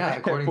can be like,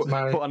 according to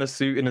my put on a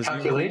suit and a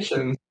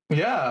calculation.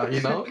 Yeah,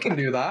 we can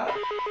do that.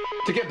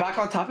 To get back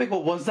on topic,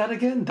 what was that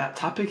again? That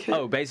topic hit?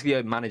 Oh, basically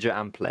a manager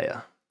and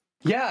player.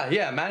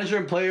 Yeah, manager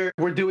and player.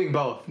 We're doing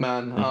both,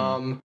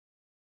 man.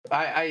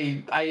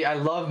 I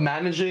love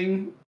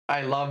managing.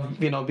 I love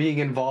being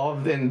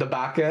involved in the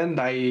back end.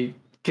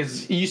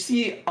 Because you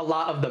see a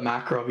lot of the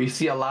macro, you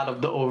see a lot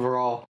of the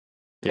overall,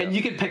 and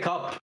you can pick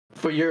up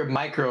for your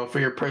micro, for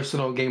your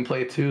personal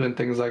gameplay too, and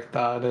things like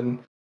that. And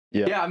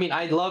I mean,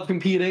 I love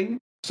competing,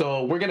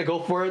 so we're gonna go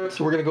for it.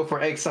 We're gonna go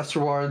for excess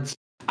rewards.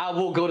 I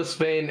will go to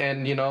Spain,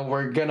 and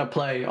we're gonna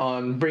play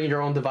on Bring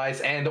Your Own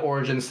Device and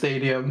Origin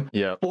Stadium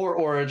for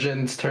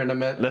Origins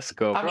tournament. Let's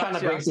go. I'm trying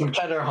to bring some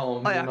cheddar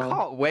home. I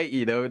can't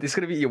wait. This is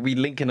gonna be we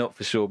linking up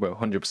for sure, bro.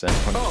 100%.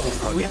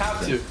 Oh, we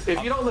have to.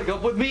 If you don't link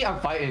up with me, I'm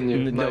fighting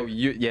you. No,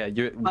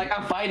 you're like,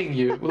 I'm fighting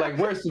you. Like,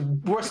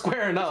 we're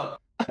squaring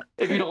up.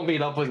 If you don't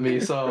meet up with me,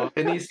 so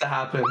it needs to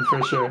happen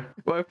for sure.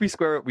 Well, if we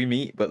square up, we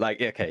meet. But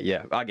like,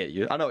 okay, I get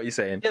you. I know what you're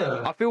saying.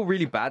 Yeah. I feel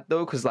really bad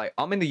though, because like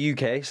I'm in the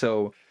UK,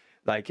 so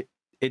like.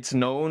 It's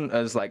known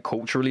as like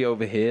culturally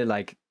over here,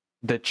 like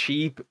the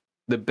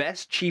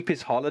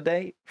cheapest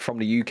holiday from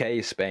the UK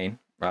is Spain,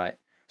 right?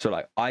 So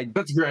like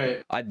that's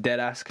great. I dead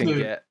ass can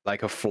get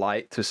like a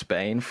flight to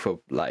Spain for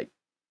like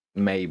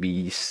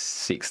maybe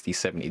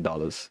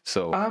 $60-$70.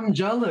 So I'm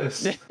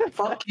jealous.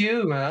 Fuck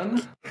you,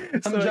 man.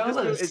 I'm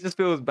jealous. It just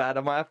feels bad.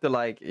 I might have to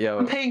like,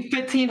 I'm paying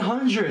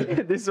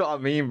 $1,500. This is what I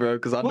mean, bro.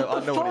 Because I know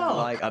what it's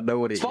like. I know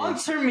what it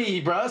Sponsor me,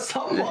 bro.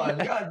 Someone.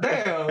 God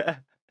damn.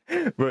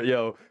 But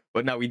yo,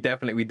 But no, we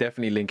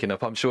definitely linking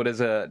up. I'm sure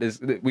we're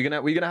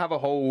gonna have a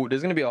whole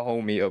be a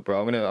whole meetup,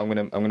 bro.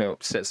 I'm gonna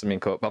set something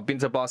up. I've been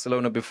to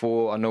Barcelona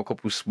before. I know a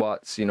couple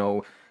spots. You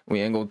know, we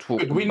ain't gonna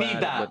talk. We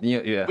need that. But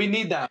yeah. We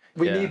need that.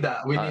 We need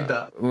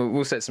that.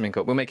 We'll set something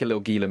up. We'll make a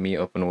little Gila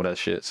meetup and all that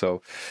shit.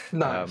 So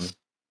nice.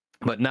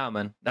 But nah,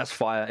 man, that's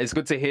fire. It's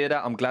good to hear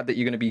that. I'm glad that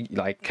you're gonna be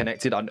like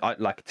connected. I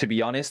like, to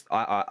be honest,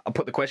 I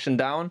put the question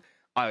down.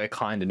 I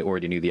kind of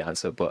already knew the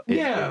answer, but it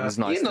was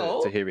nice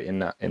to hear it in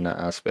that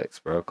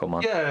aspect, bro. Come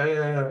on.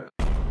 Yeah.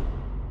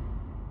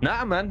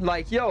 Nah, man.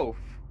 Like, yo,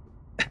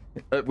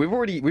 we've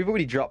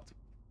already dropped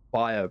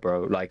fire,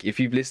 bro. Like, if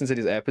you've listened to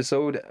this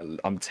episode,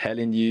 I'm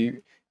telling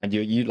you, and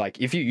you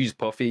like, if you use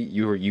Puffy,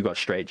 you got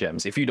straight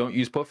gems. If you don't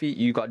use Puffy,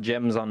 you got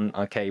gems on.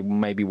 Okay,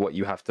 maybe what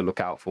you have to look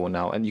out for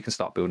now, and you can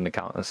start building a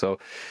counter. So,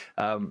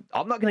 I'm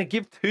not gonna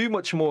give too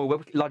much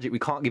more. Logic, we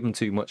can't give them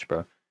too much,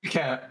 bro. We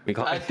can't.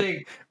 I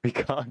think we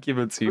can't give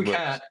them too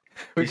much.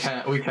 We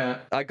can't.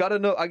 I gotta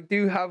know. I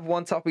do have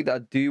one topic that I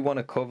do want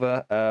to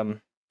cover.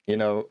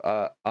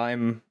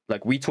 I'm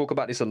like, we talk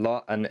about this a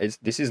lot, and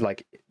this is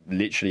like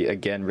literally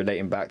again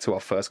relating back to our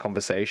first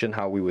conversation,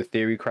 how we were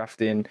theory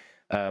crafting,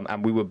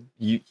 and we were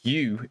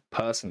you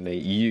personally,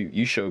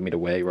 you showed me the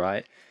way,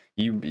 right?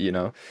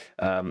 You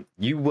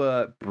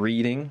were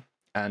breeding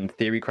and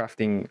theory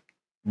crafting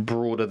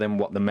broader than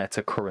what the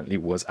meta currently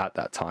was at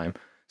that time.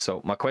 So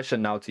my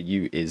question now to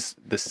you is,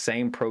 the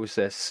same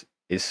process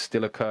is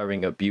still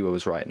occurring at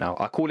Buos right now.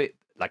 I call it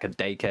like a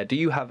daycare. Do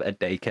you have a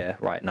daycare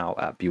right now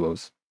at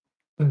Buos?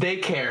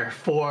 Daycare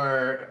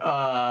for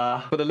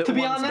the little to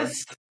be ones,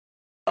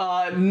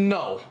 honest,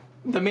 no.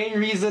 The main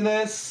reason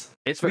is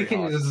we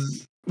can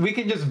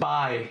just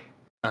buy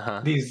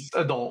these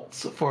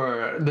adults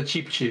for the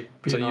cheap.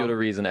 So you're the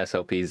reason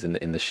SLP's in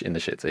the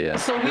shitter, yeah.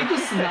 So we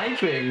just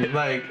sniping,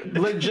 like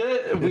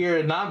legit.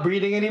 We're not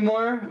breeding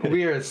anymore.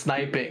 We are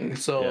sniping.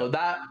 So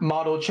that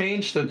model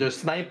changed to just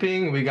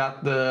sniping. We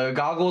got the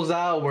goggles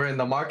out. We're in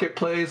the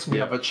marketplace. We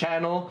have a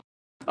channel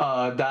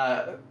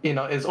that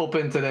is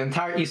open to the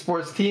entire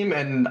esports team,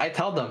 and I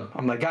tell them,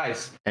 I'm like,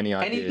 guys,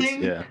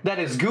 anything that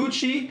is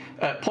Gucci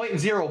at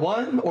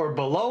 0.01 or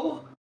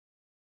below,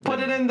 put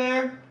it in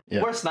there.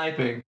 We're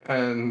sniping,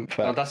 and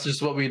that's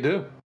just what we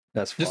do.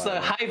 That's just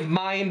a hive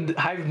mind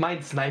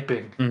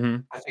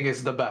sniping. I think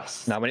it's the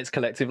best. Now, when it's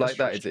collective like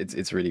that,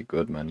 it's really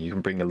good, man. You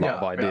can bring a lot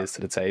of ideas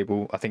to the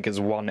table. I think as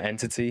one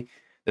entity,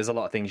 there's a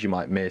lot of things you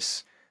might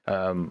miss,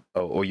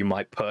 or you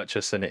might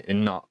purchase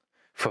and not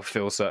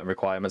fulfill certain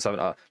requirements.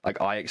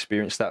 I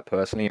experienced that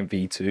personally in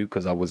V2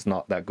 because I was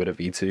not that good at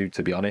V2,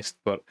 to be honest.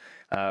 But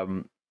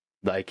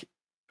like,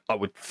 I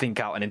would think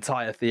out an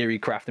entire theory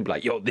craft and be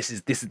like, yo, this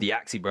is the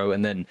axie, bro,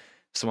 and then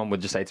someone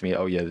would just say to me,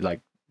 oh yeah, like,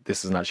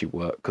 this doesn't actually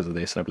work because of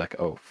this, and I'd be like,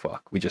 oh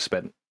fuck, we just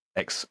spent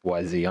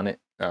XYZ on it.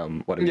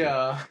 What do we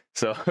do?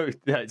 So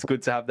it's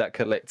good to have that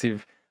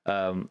collective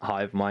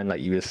hive mind, like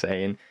you were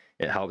saying.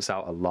 It helps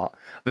out a lot.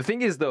 The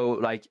thing is though,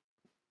 like,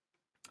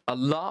 a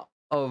lot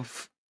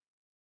of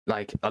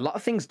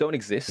things don't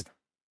exist.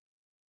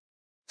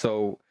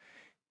 So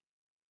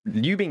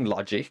you being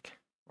Logic,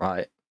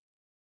 right?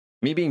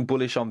 Me being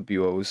bullish on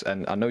Buos,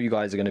 and I know you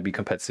guys are going to be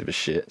competitive as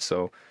shit.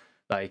 So,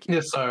 like,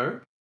 yes,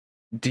 sir.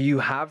 Do you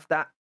have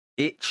that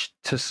itch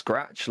to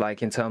scratch,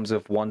 like, in terms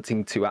of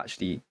wanting to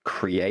actually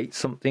create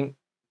something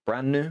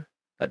brand new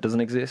that doesn't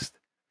exist?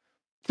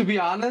 To be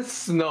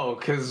honest, no,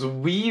 because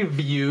we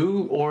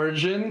view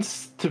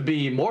Origins to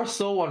be more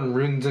so on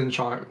runes and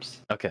charms.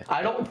 Okay.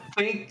 I don't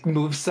think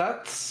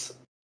movesets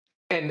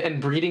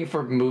and breeding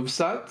for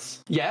movesets,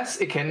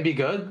 yes, it can be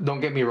good,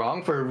 don't get me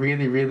wrong, for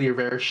really, really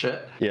rare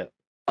shit. Yeah.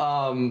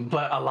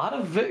 But a lot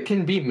of it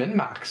can be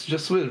min-max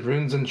just with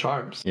runes and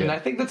charms. Yeah. And I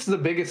think that's the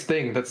biggest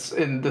thing. This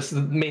is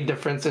the main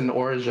difference in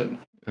Origin.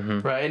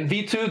 Right? In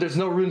V2, there's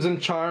no runes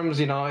and charms,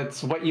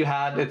 it's what you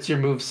had, it's your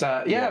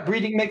moveset. Yeah,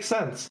 breeding makes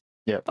sense.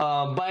 Yeah.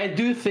 But I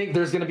do think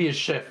there's gonna be a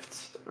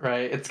shift,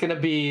 right? It's gonna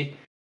be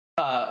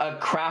a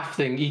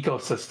crafting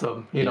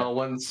ecosystem.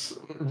 Once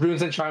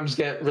runes and charms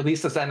get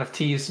released as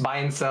NFTs, buy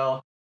and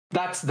sell.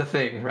 That's the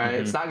thing, right?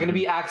 It's not gonna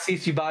be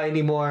Axies you buy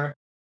anymore.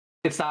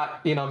 It's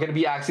not, gonna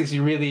be Axies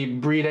you really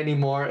breed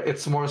anymore.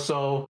 It's more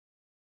so,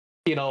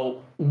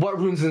 what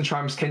runes and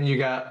charms can you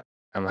get?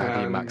 And how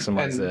do you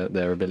maximize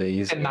their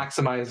abilities? And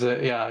maximize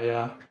it,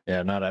 yeah.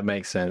 Yeah, no, that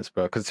makes sense,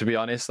 bro. Because to be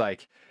honest,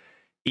 like,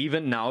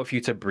 even now, if you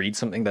to breed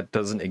something that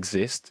doesn't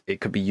exist, it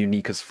could be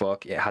unique as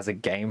fuck. It has a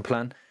game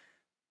plan.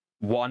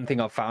 One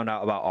thing I've found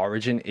out about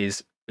Origin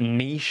is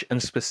niche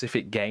and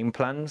specific game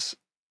plans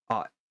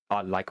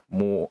are like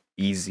more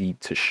easy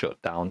to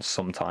shut down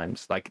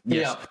sometimes. Like,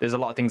 yes, there's a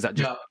lot of things that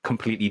just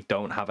completely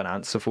don't have an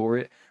answer for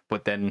it.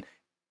 But then,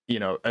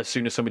 as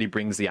soon as somebody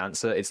brings the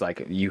answer, it's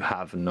like you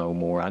have no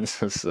more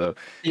answers. So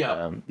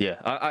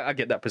I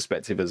get that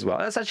perspective as well.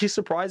 That's actually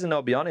surprising,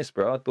 I'll be honest,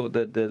 bro. I thought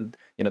that the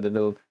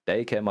little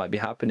daycare might be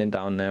happening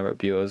down there at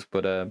Buos,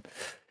 but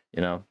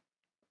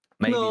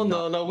maybe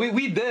no.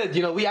 We did.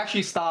 We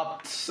actually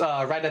stopped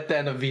right at the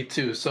end of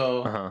V2.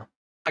 So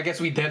I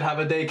guess we did have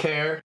a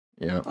daycare.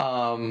 Yeah.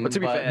 But to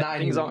be fair,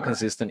 things aren't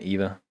consistent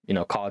either. You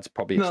know, cards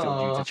probably still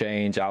due to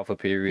change, alpha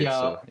period. Yeah.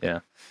 So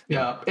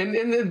yeah.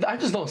 And I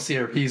just don't see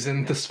a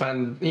reason to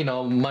spend,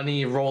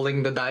 money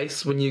rolling the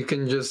dice when you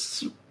can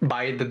just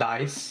buy the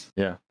dice.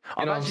 Yeah.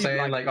 You know what I'm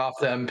saying? Like off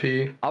the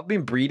MP. I've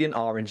been breeding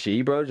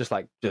RNG, bro.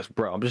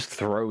 Bro, I'm just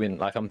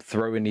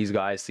throwing these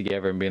guys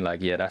together and being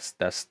like, yeah,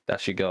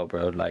 that's your girl,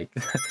 bro. Like,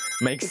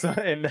 make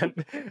something.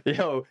 And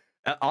then,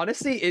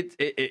 honestly,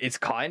 it's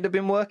kind of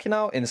been working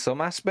out in some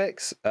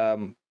aspects.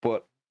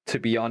 But to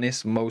be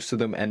honest, most of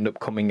them end up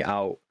coming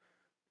out,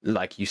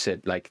 like you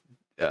said, like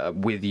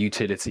with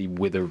utility,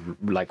 with a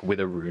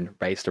rune,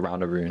 based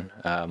around a rune.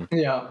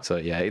 So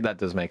yeah, that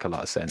does make a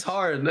lot of sense.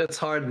 It's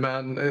hard,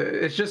 man.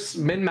 It's just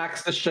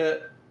min-max the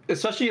shit,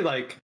 especially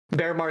like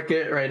bear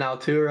market right now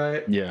too,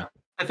 right? Yeah.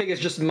 I think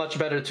it's just much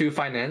better too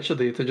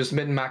financially to just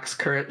min-max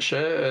current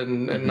shit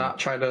and not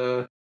try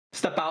to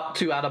step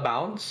out of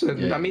bounds.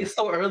 And I mean, it's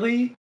still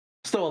early,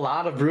 still a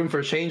lot of room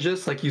for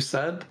changes, like you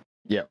said.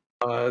 Yeah.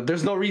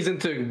 There's no reason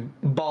to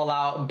ball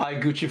out, buy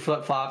Gucci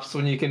flip-flops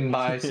when you can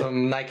buy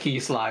some Nike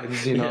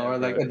slides, or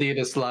like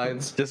Adidas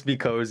slides. Just be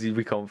cozy,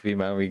 be comfy,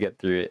 man. We get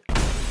through it.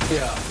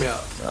 Yeah.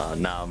 Oh,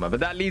 no, man.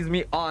 But that leads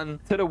me on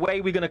to the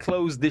way we're going to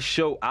close this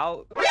show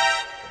out.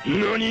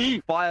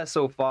 Nani? Fire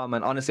so far,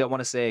 man. Honestly, I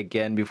want to say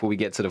again before we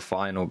get to the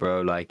final,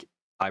 bro. Like,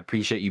 I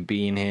appreciate you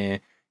being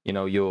here.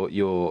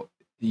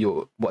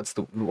 Your what's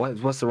the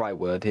right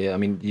word here? I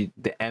mean,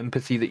 the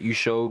empathy that you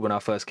showed when I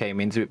first came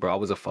into it, bro. I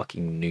was a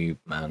fucking noob,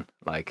 man.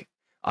 Like,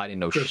 I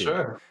didn't know shit.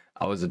 Sure.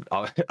 I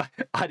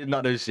did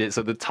not know shit.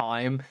 So the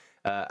time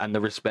and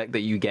the respect that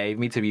you gave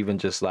me to even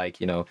just like,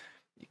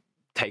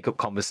 take up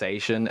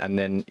conversation and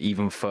then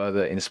even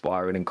further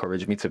inspire and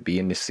encourage me to be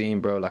in this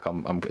scene, bro. Like,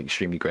 I'm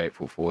extremely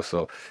grateful for.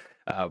 So,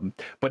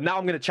 but now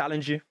I'm gonna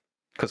challenge you.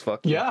 Because fuck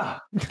yeah,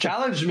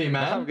 challenge me,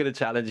 man. I'm gonna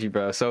challenge you,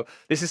 bro. So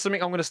this is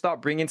something I'm gonna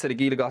start bringing to the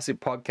Gila Gossip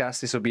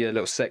podcast. This will be a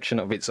little section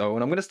of its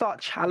own. I'm gonna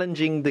start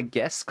challenging the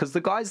guests, because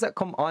the guys that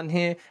come on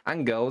here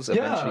and girls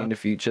eventually in the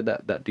future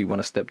that do want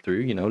to step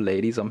through,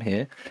 ladies, I'm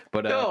here.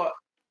 But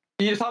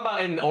you're talking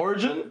about in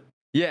Origin?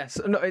 Yes.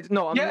 I'm not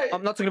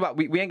talking about.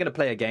 We ain't gonna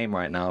play a game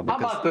right now.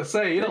 Because... I'm about to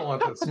say, you don't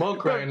want to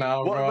smoke right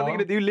now, bro. What are they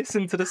gonna do?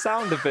 Listen to the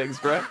sound effects,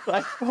 bro.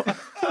 Like,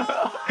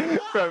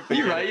 bro,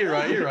 you're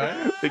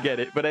right. Forget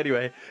it. But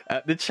anyway,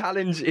 the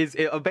challenge is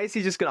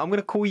basically just I'm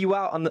gonna call you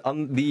out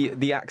on the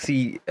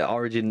Axie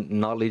Origin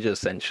knowledge.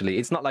 Essentially,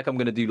 it's not like I'm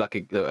gonna do like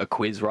a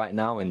quiz right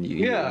now and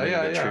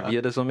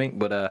trivia or something.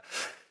 But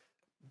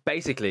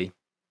basically,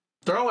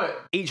 throw it.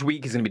 Each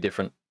week is gonna be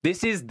different.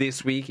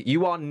 This week.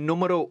 You are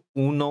numero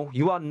uno.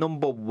 You are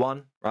number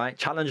one, right?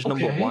 Challenge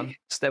number one.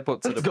 Step up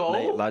to the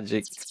plate,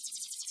 Logic.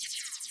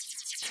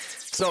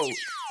 So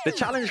the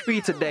challenge for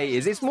you today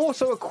it's more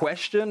so a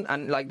question,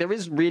 and like there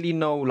is really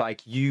no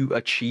like you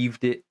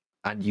achieved it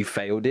and you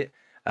failed it.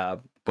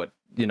 But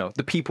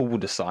the people will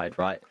decide,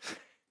 right?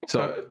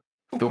 So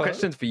the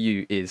question for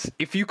you is,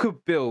 if you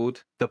could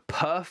build the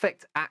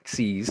perfect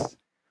Axies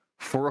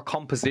for a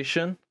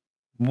composition,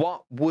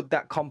 what would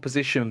that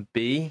composition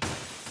be?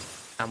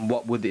 And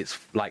what would its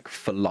like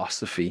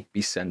philosophy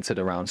be centered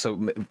around?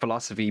 So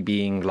philosophy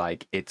being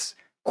like its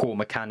core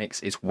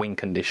mechanics, its win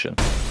condition.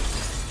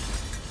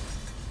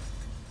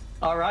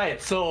 All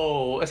right.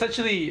 So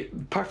essentially,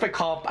 perfect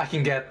comp I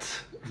can get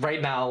right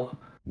now.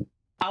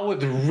 I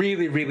would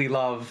really, really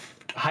love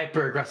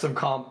hyper aggressive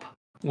comp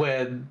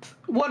with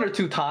 1 or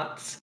 2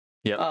 taunts.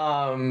 Yeah.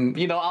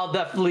 I'll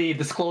definitely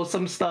disclose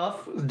some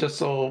stuff just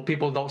so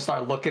people don't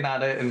start looking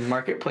at it in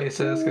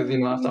marketplaces,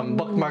 because some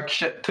bookmark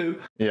shit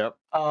too. Yep.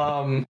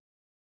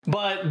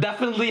 But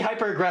definitely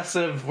hyper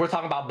aggressive. We're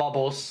talking about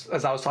bubbles,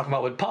 as I was talking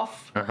about with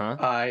Puff.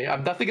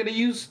 I'm definitely gonna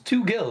use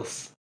 2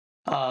 gills.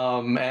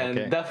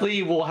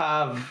 Definitely we'll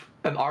have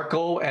an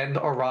Arco and a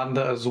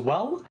Ronda as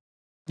well,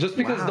 just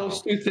because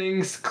those 2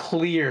 things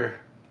clear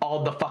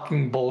all the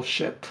fucking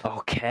bullshit.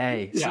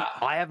 Okay. Yeah.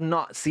 See, I have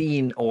not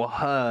seen or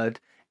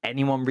heard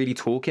anyone really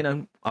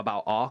talking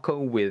about Arco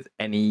with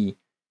any,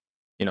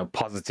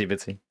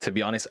 positivity. To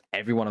be honest,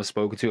 everyone I've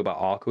spoken to about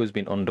Arco has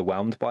been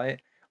underwhelmed by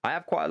it. I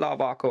have quite a lot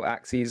of Arco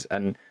Axies,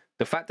 and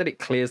the fact that it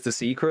clears the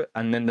secret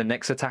and then the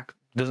next attack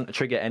doesn't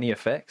trigger any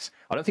effects.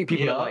 I don't think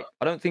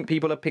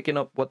people are picking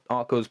up what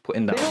Arco's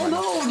putting down. They don't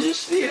know.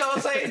 Just they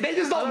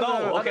just don't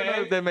know. Okay, I don't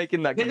know if they're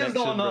making that connection. They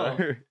just don't know.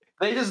 Bro.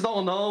 They just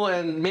don't know,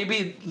 and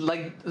maybe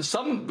like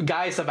some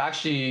guys have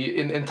actually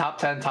in top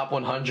 10, top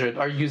 100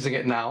 are using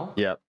it now.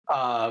 Yeah.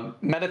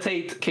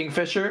 Meditate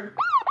Kingfisher.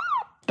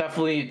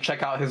 Definitely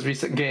check out his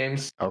recent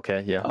games.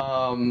 Okay. Yeah.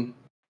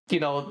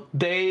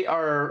 They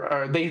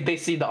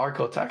see the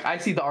Arco tech. I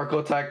see the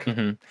Arco tech.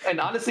 And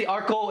honestly,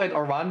 Arco and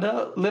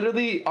Oranda,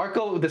 literally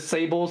Arco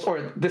disables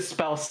or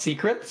dispels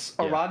secrets.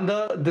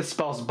 Oranda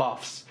dispels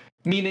buffs,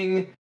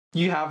 meaning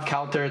you have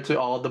counter to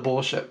all the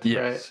bullshit.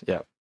 Yes. Right?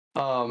 Yeah.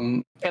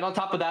 And on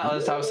top of that,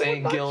 as I was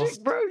saying, gills.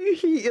 Bro, you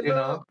heating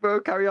up, bro.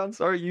 Carry on.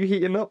 Sorry, you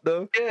heating up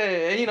though.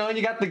 Yeah, and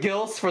you got the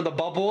gills for the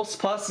bubbles.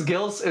 Plus,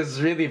 gills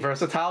is really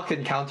versatile,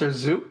 can counter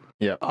Zoop.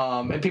 Yeah.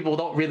 And people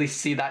don't really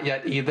see that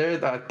yet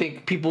either. I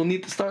think people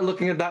need to start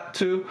looking at that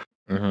too.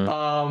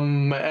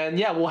 And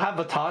yeah, we'll have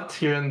a taunt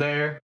here and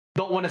there.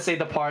 Don't want to say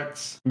the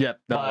parts. Yep,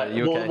 but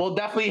we'll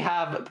definitely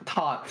have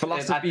taunt.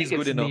 Philosophy is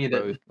good enough,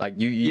 bro. Like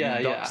you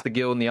dox the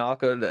Gil and the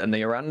Arca and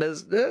the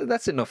Orandas.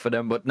 That's enough for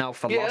them. But now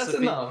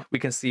philosophy, we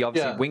can see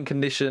obviously win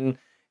condition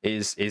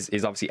is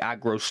obviously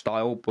aggro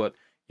style, but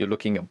you're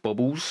looking at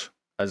bubbles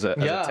as a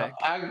tech.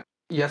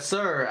 Yes,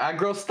 sir.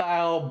 Aggro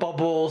style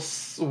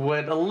bubbles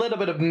with a little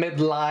bit of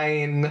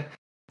midline-esque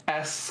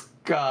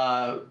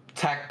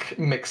tech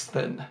mixed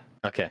in.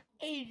 Okay.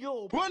 Hey,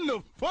 yo, what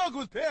the fuck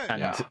was that?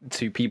 And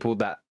to people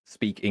that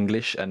speak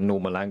English and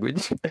normal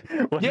language.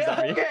 What does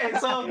that mean? Okay.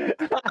 So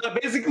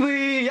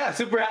basically,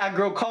 super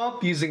aggro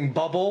comp using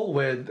bubble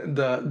with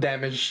the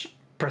damage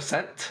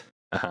percent.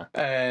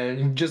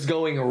 And just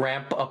going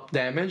ramp up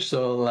damage.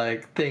 So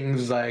like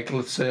things like,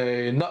 let's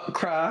say,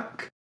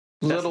 Nutcrack,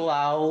 Little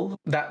Owl,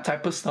 that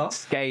type of stuff.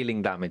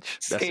 Scaling damage.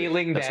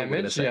 Scaling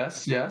damage,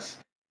 yes.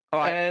 All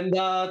right. And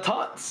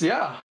taunts,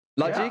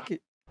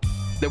 Logic,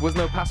 there was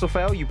no pass or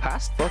fail. You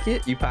passed. Fuck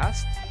it. You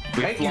passed.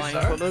 With flying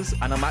colors.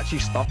 And I'm actually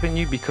stopping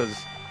you because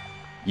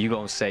you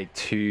gonna say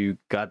too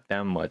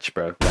goddamn much,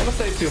 bro. I'm gonna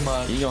say too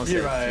much. You gonna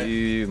say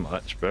too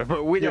much, bro.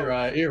 But you're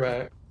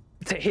right.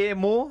 To hear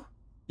more,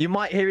 you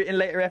might hear it in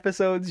later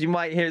episodes. You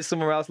might hear it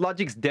somewhere else.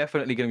 Logic's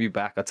definitely going to be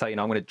back. I tell you,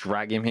 I'm going to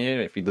drag him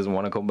here. If he doesn't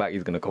want to come back,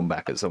 he's going to come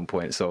back at some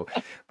point. So,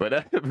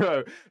 but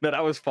bro, no,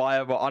 that was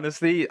fire. But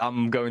honestly,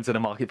 I'm going to the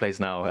marketplace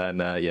now. And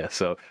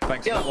so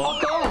thanks. Yo,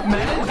 fuck off,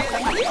 man. Get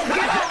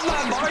off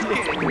my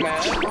market,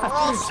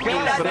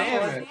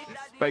 man.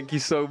 Thank you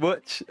so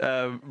much.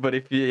 But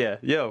if you,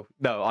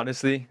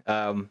 honestly,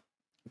 couldn't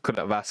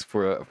have asked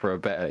for a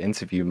better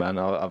interview, man.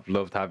 I've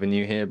loved having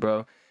you here,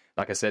 bro.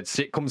 Like I said,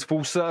 shit comes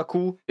full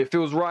circle. It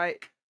feels right.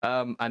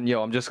 And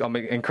I'm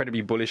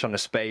incredibly bullish on the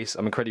space.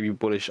 I'm incredibly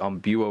bullish on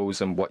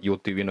Buos and what you're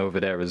doing over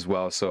there as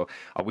well. So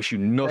I wish you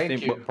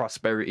nothing but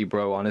prosperity,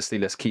 bro. Honestly,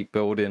 let's keep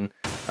building.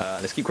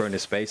 Let's keep growing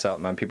this space out,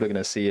 man. People are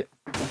gonna see it.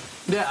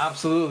 Yeah,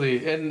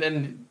 absolutely.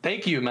 And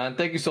thank you, man.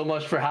 Thank you so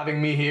much for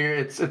having me here.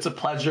 It's a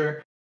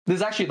pleasure. This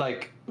is actually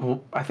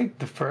I think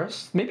the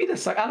first, maybe the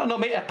second, I don't know,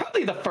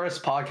 probably the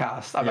first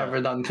podcast I've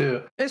ever done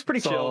too. It's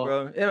pretty chill,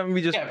 bro.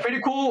 Pretty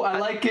cool. I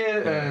like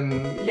it. And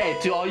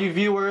to all you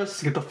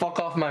viewers, get the fuck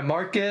off my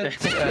market.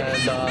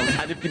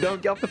 And if you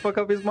don't get off the fuck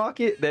off his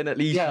market, then at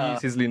least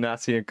use his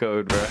Lunacia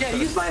code, bro. Yeah,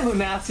 use my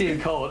Lunacia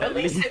code. At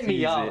least hit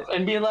me up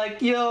and be like,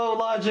 yo,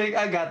 Logic,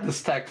 I got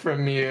this tech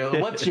from you.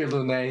 What's your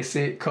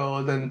Lunacia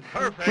code? And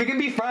we can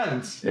be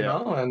friends, you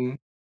know? And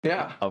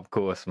of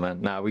course,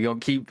 man. Now we're gonna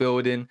keep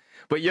building.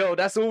 But yo,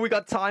 that's all we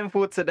got time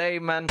for today,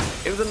 man.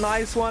 It was a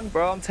nice one,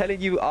 bro. I'm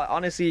telling you,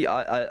 honestly,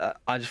 I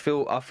just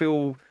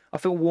feel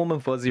warm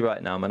and fuzzy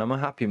right now, man. I'm a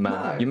happy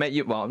man.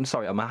 Nice. I'm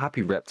sorry, I'm a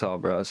happy reptile,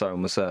 bro. Sorry,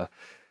 I'm sorry,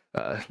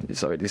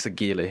 this is a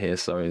Gila here.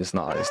 Sorry, it's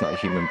not a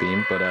human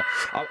being, but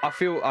I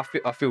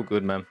feel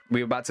good, man.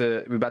 We're about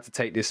to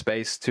take this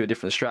space to a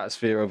different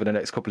stratosphere over the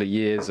next couple of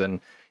years,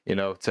 and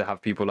to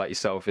have people like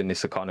yourself in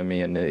this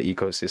economy and the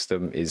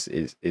ecosystem is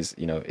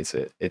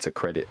it's a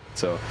credit.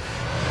 So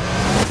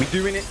we're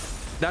doing it.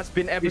 That's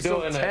been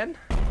episode 10.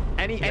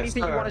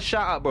 Anything you want to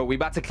shout out, bro? We're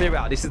about to clear it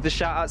out. This is the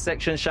shout out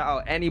section. Shout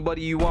out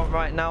anybody you want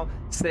right now.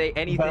 Say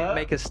anything,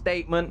 make a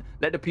statement.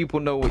 Let the people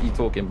know what you're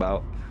talking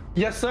about.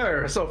 Yes,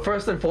 sir. So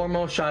first and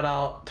foremost, shout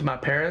out to my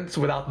parents.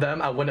 Without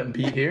them, I wouldn't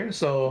be here.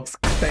 So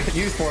thank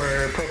you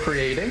for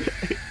procreating.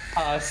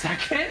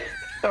 Second,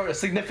 or a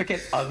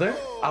significant other,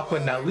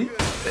 Aquanelli.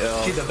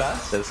 She's the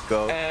best. Let's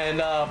go.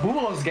 And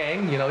Bubo's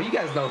gang, you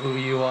guys know who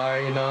you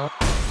are,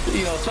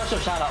 special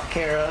shout out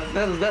Kara.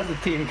 That's the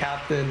team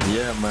captain.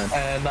 Yeah, man.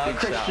 And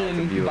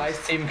Christian,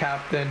 vice team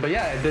captain. But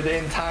the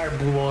entire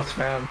Bubo's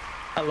fam.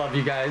 I love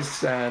you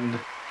guys. And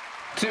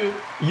to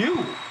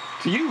you,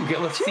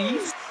 Gila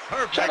C's.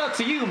 Shout out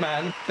to you,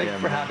 man. Thank you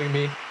for having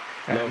me.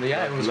 And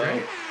it was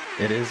great.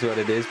 It is what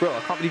it is, bro.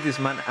 I can't believe this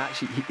man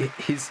actually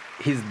he's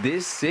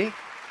this sick,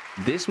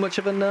 this much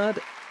of a nerd,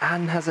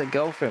 and has a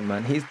girlfriend,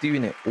 man. He's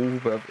doing it all,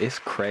 bro. It's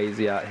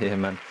crazy out here,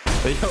 man.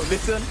 But yo,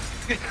 listen,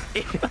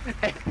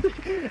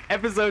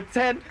 episode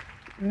 10.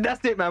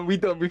 That's it, man. We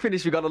done. We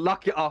finished. We gotta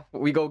lock it off.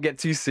 We go get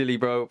too silly,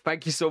 bro.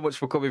 Thank you so much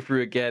for coming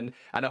through again,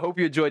 and I hope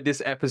you enjoyed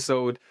this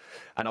episode.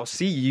 And I'll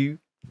see you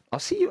when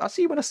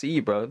I see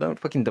you, bro. Don't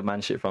fucking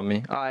demand shit from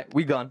me. All right,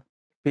 we gone.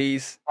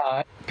 Peace. All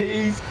right,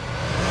 peace.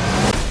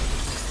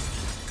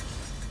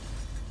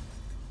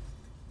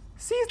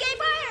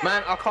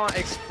 Man, I can't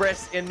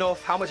express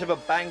enough how much of a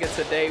banger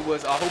today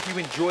was. I hope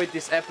you enjoyed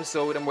this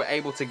episode and were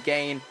able to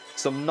gain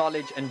some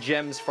knowledge and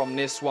gems from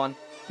this one.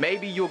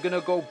 Maybe you're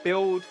gonna go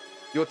build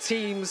your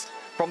teams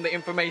from the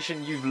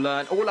information you've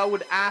learned. All I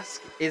would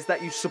ask is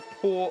that you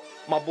support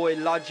my boy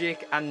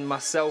Logic and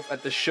myself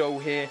at the show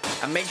here,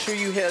 and make sure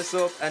you hit us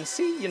up and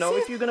see,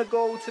 if you're gonna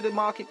go to the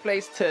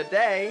marketplace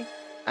today,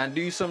 and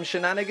do some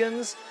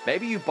shenanigans.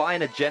 Maybe you buy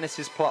in a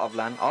Genesis plot of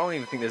land. I don't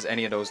even think there's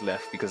any of those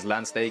left because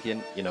land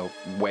staking, you know,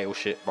 whale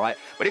shit, right?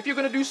 But if you're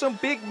going to do some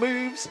big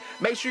moves,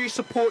 make sure you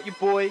support your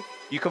boy.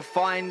 You can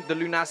find the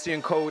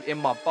Lunacian code in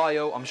my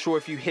bio. I'm sure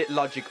if you hit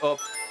Logic up,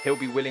 he'll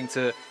be willing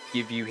to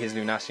give you his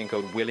Lunacian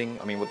code.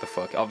 I mean, what the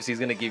fuck? Obviously, he's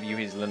going to give you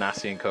his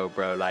Lunacian code,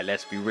 bro. Like,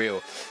 let's be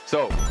real.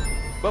 So,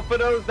 but for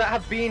those that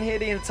have been here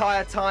the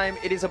entire time,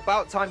 it is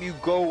about time you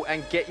go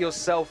and get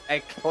yourself a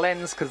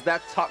cleanse because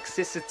that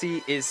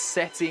toxicity is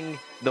setting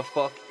the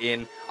fuck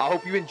in. I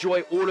hope you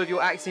enjoy all of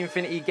your Axie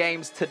Infinity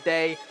games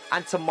today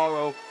and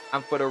tomorrow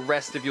and for the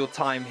rest of your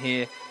time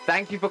here.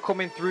 Thank you for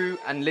coming through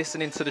and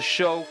listening to the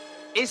show.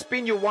 It's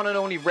been your one and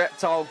only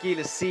Reptile,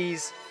 Gila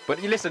Seas.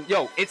 But you listen,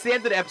 yo, it's the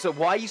end of the episode.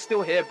 Why are you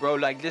still here, bro?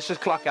 Like, let's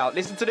just clock out.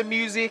 Listen to the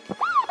music.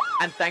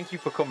 And thank you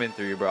for coming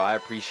through, bro. I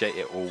appreciate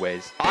it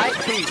always. All right,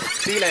 peace.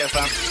 See you later,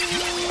 fam.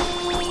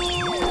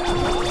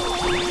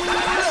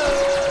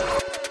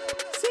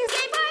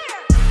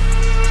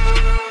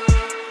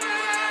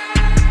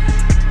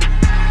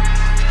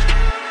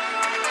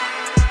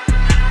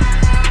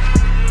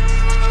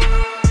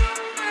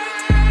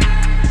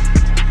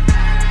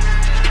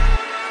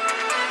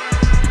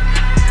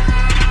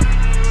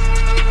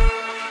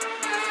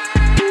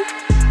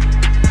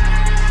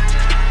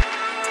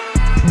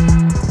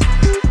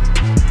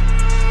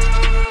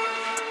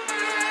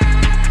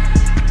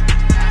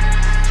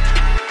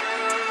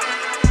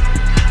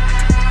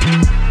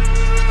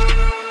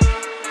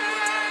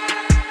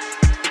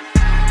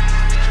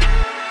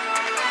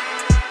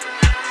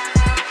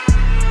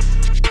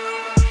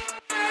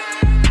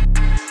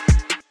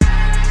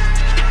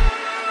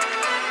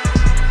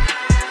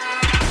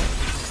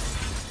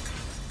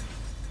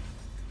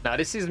 Now,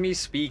 this is me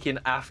speaking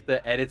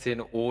after editing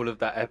all of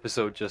that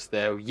episode just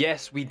there.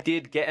 Yes, we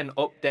did get an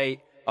update.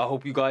 I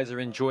hope you guys are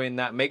enjoying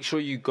that. Make sure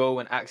you go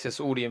and access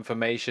all the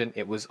information.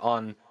 It was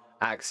on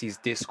Axie's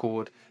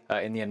Discord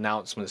in the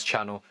announcements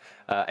channel.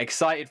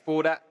 Excited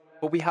for that.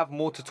 But we have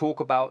more to talk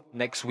about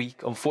next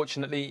week.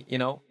 Unfortunately, you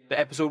know, the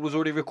episode was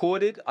already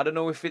recorded. I don't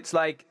know if it's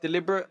like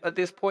deliberate at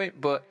this point,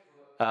 but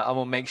I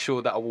will make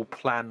sure that I will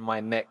plan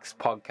my next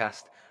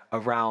podcast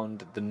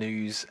around the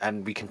news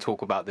and we can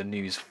talk about the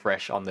news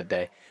fresh on the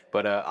day.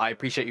 But I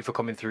appreciate you for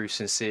coming through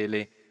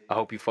sincerely. I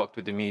hope you fucked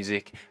with the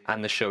music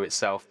and the show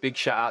itself. Big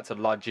shout out to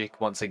Logic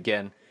once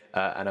again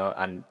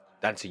and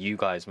to you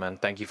guys, man.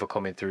 Thank you for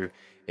coming through.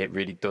 It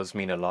really does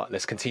mean a lot.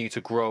 Let's continue to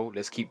grow.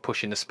 Let's keep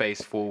pushing the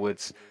space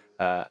forwards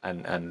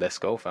and let's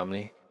go,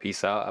 family.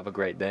 Peace out. Have a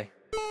great day.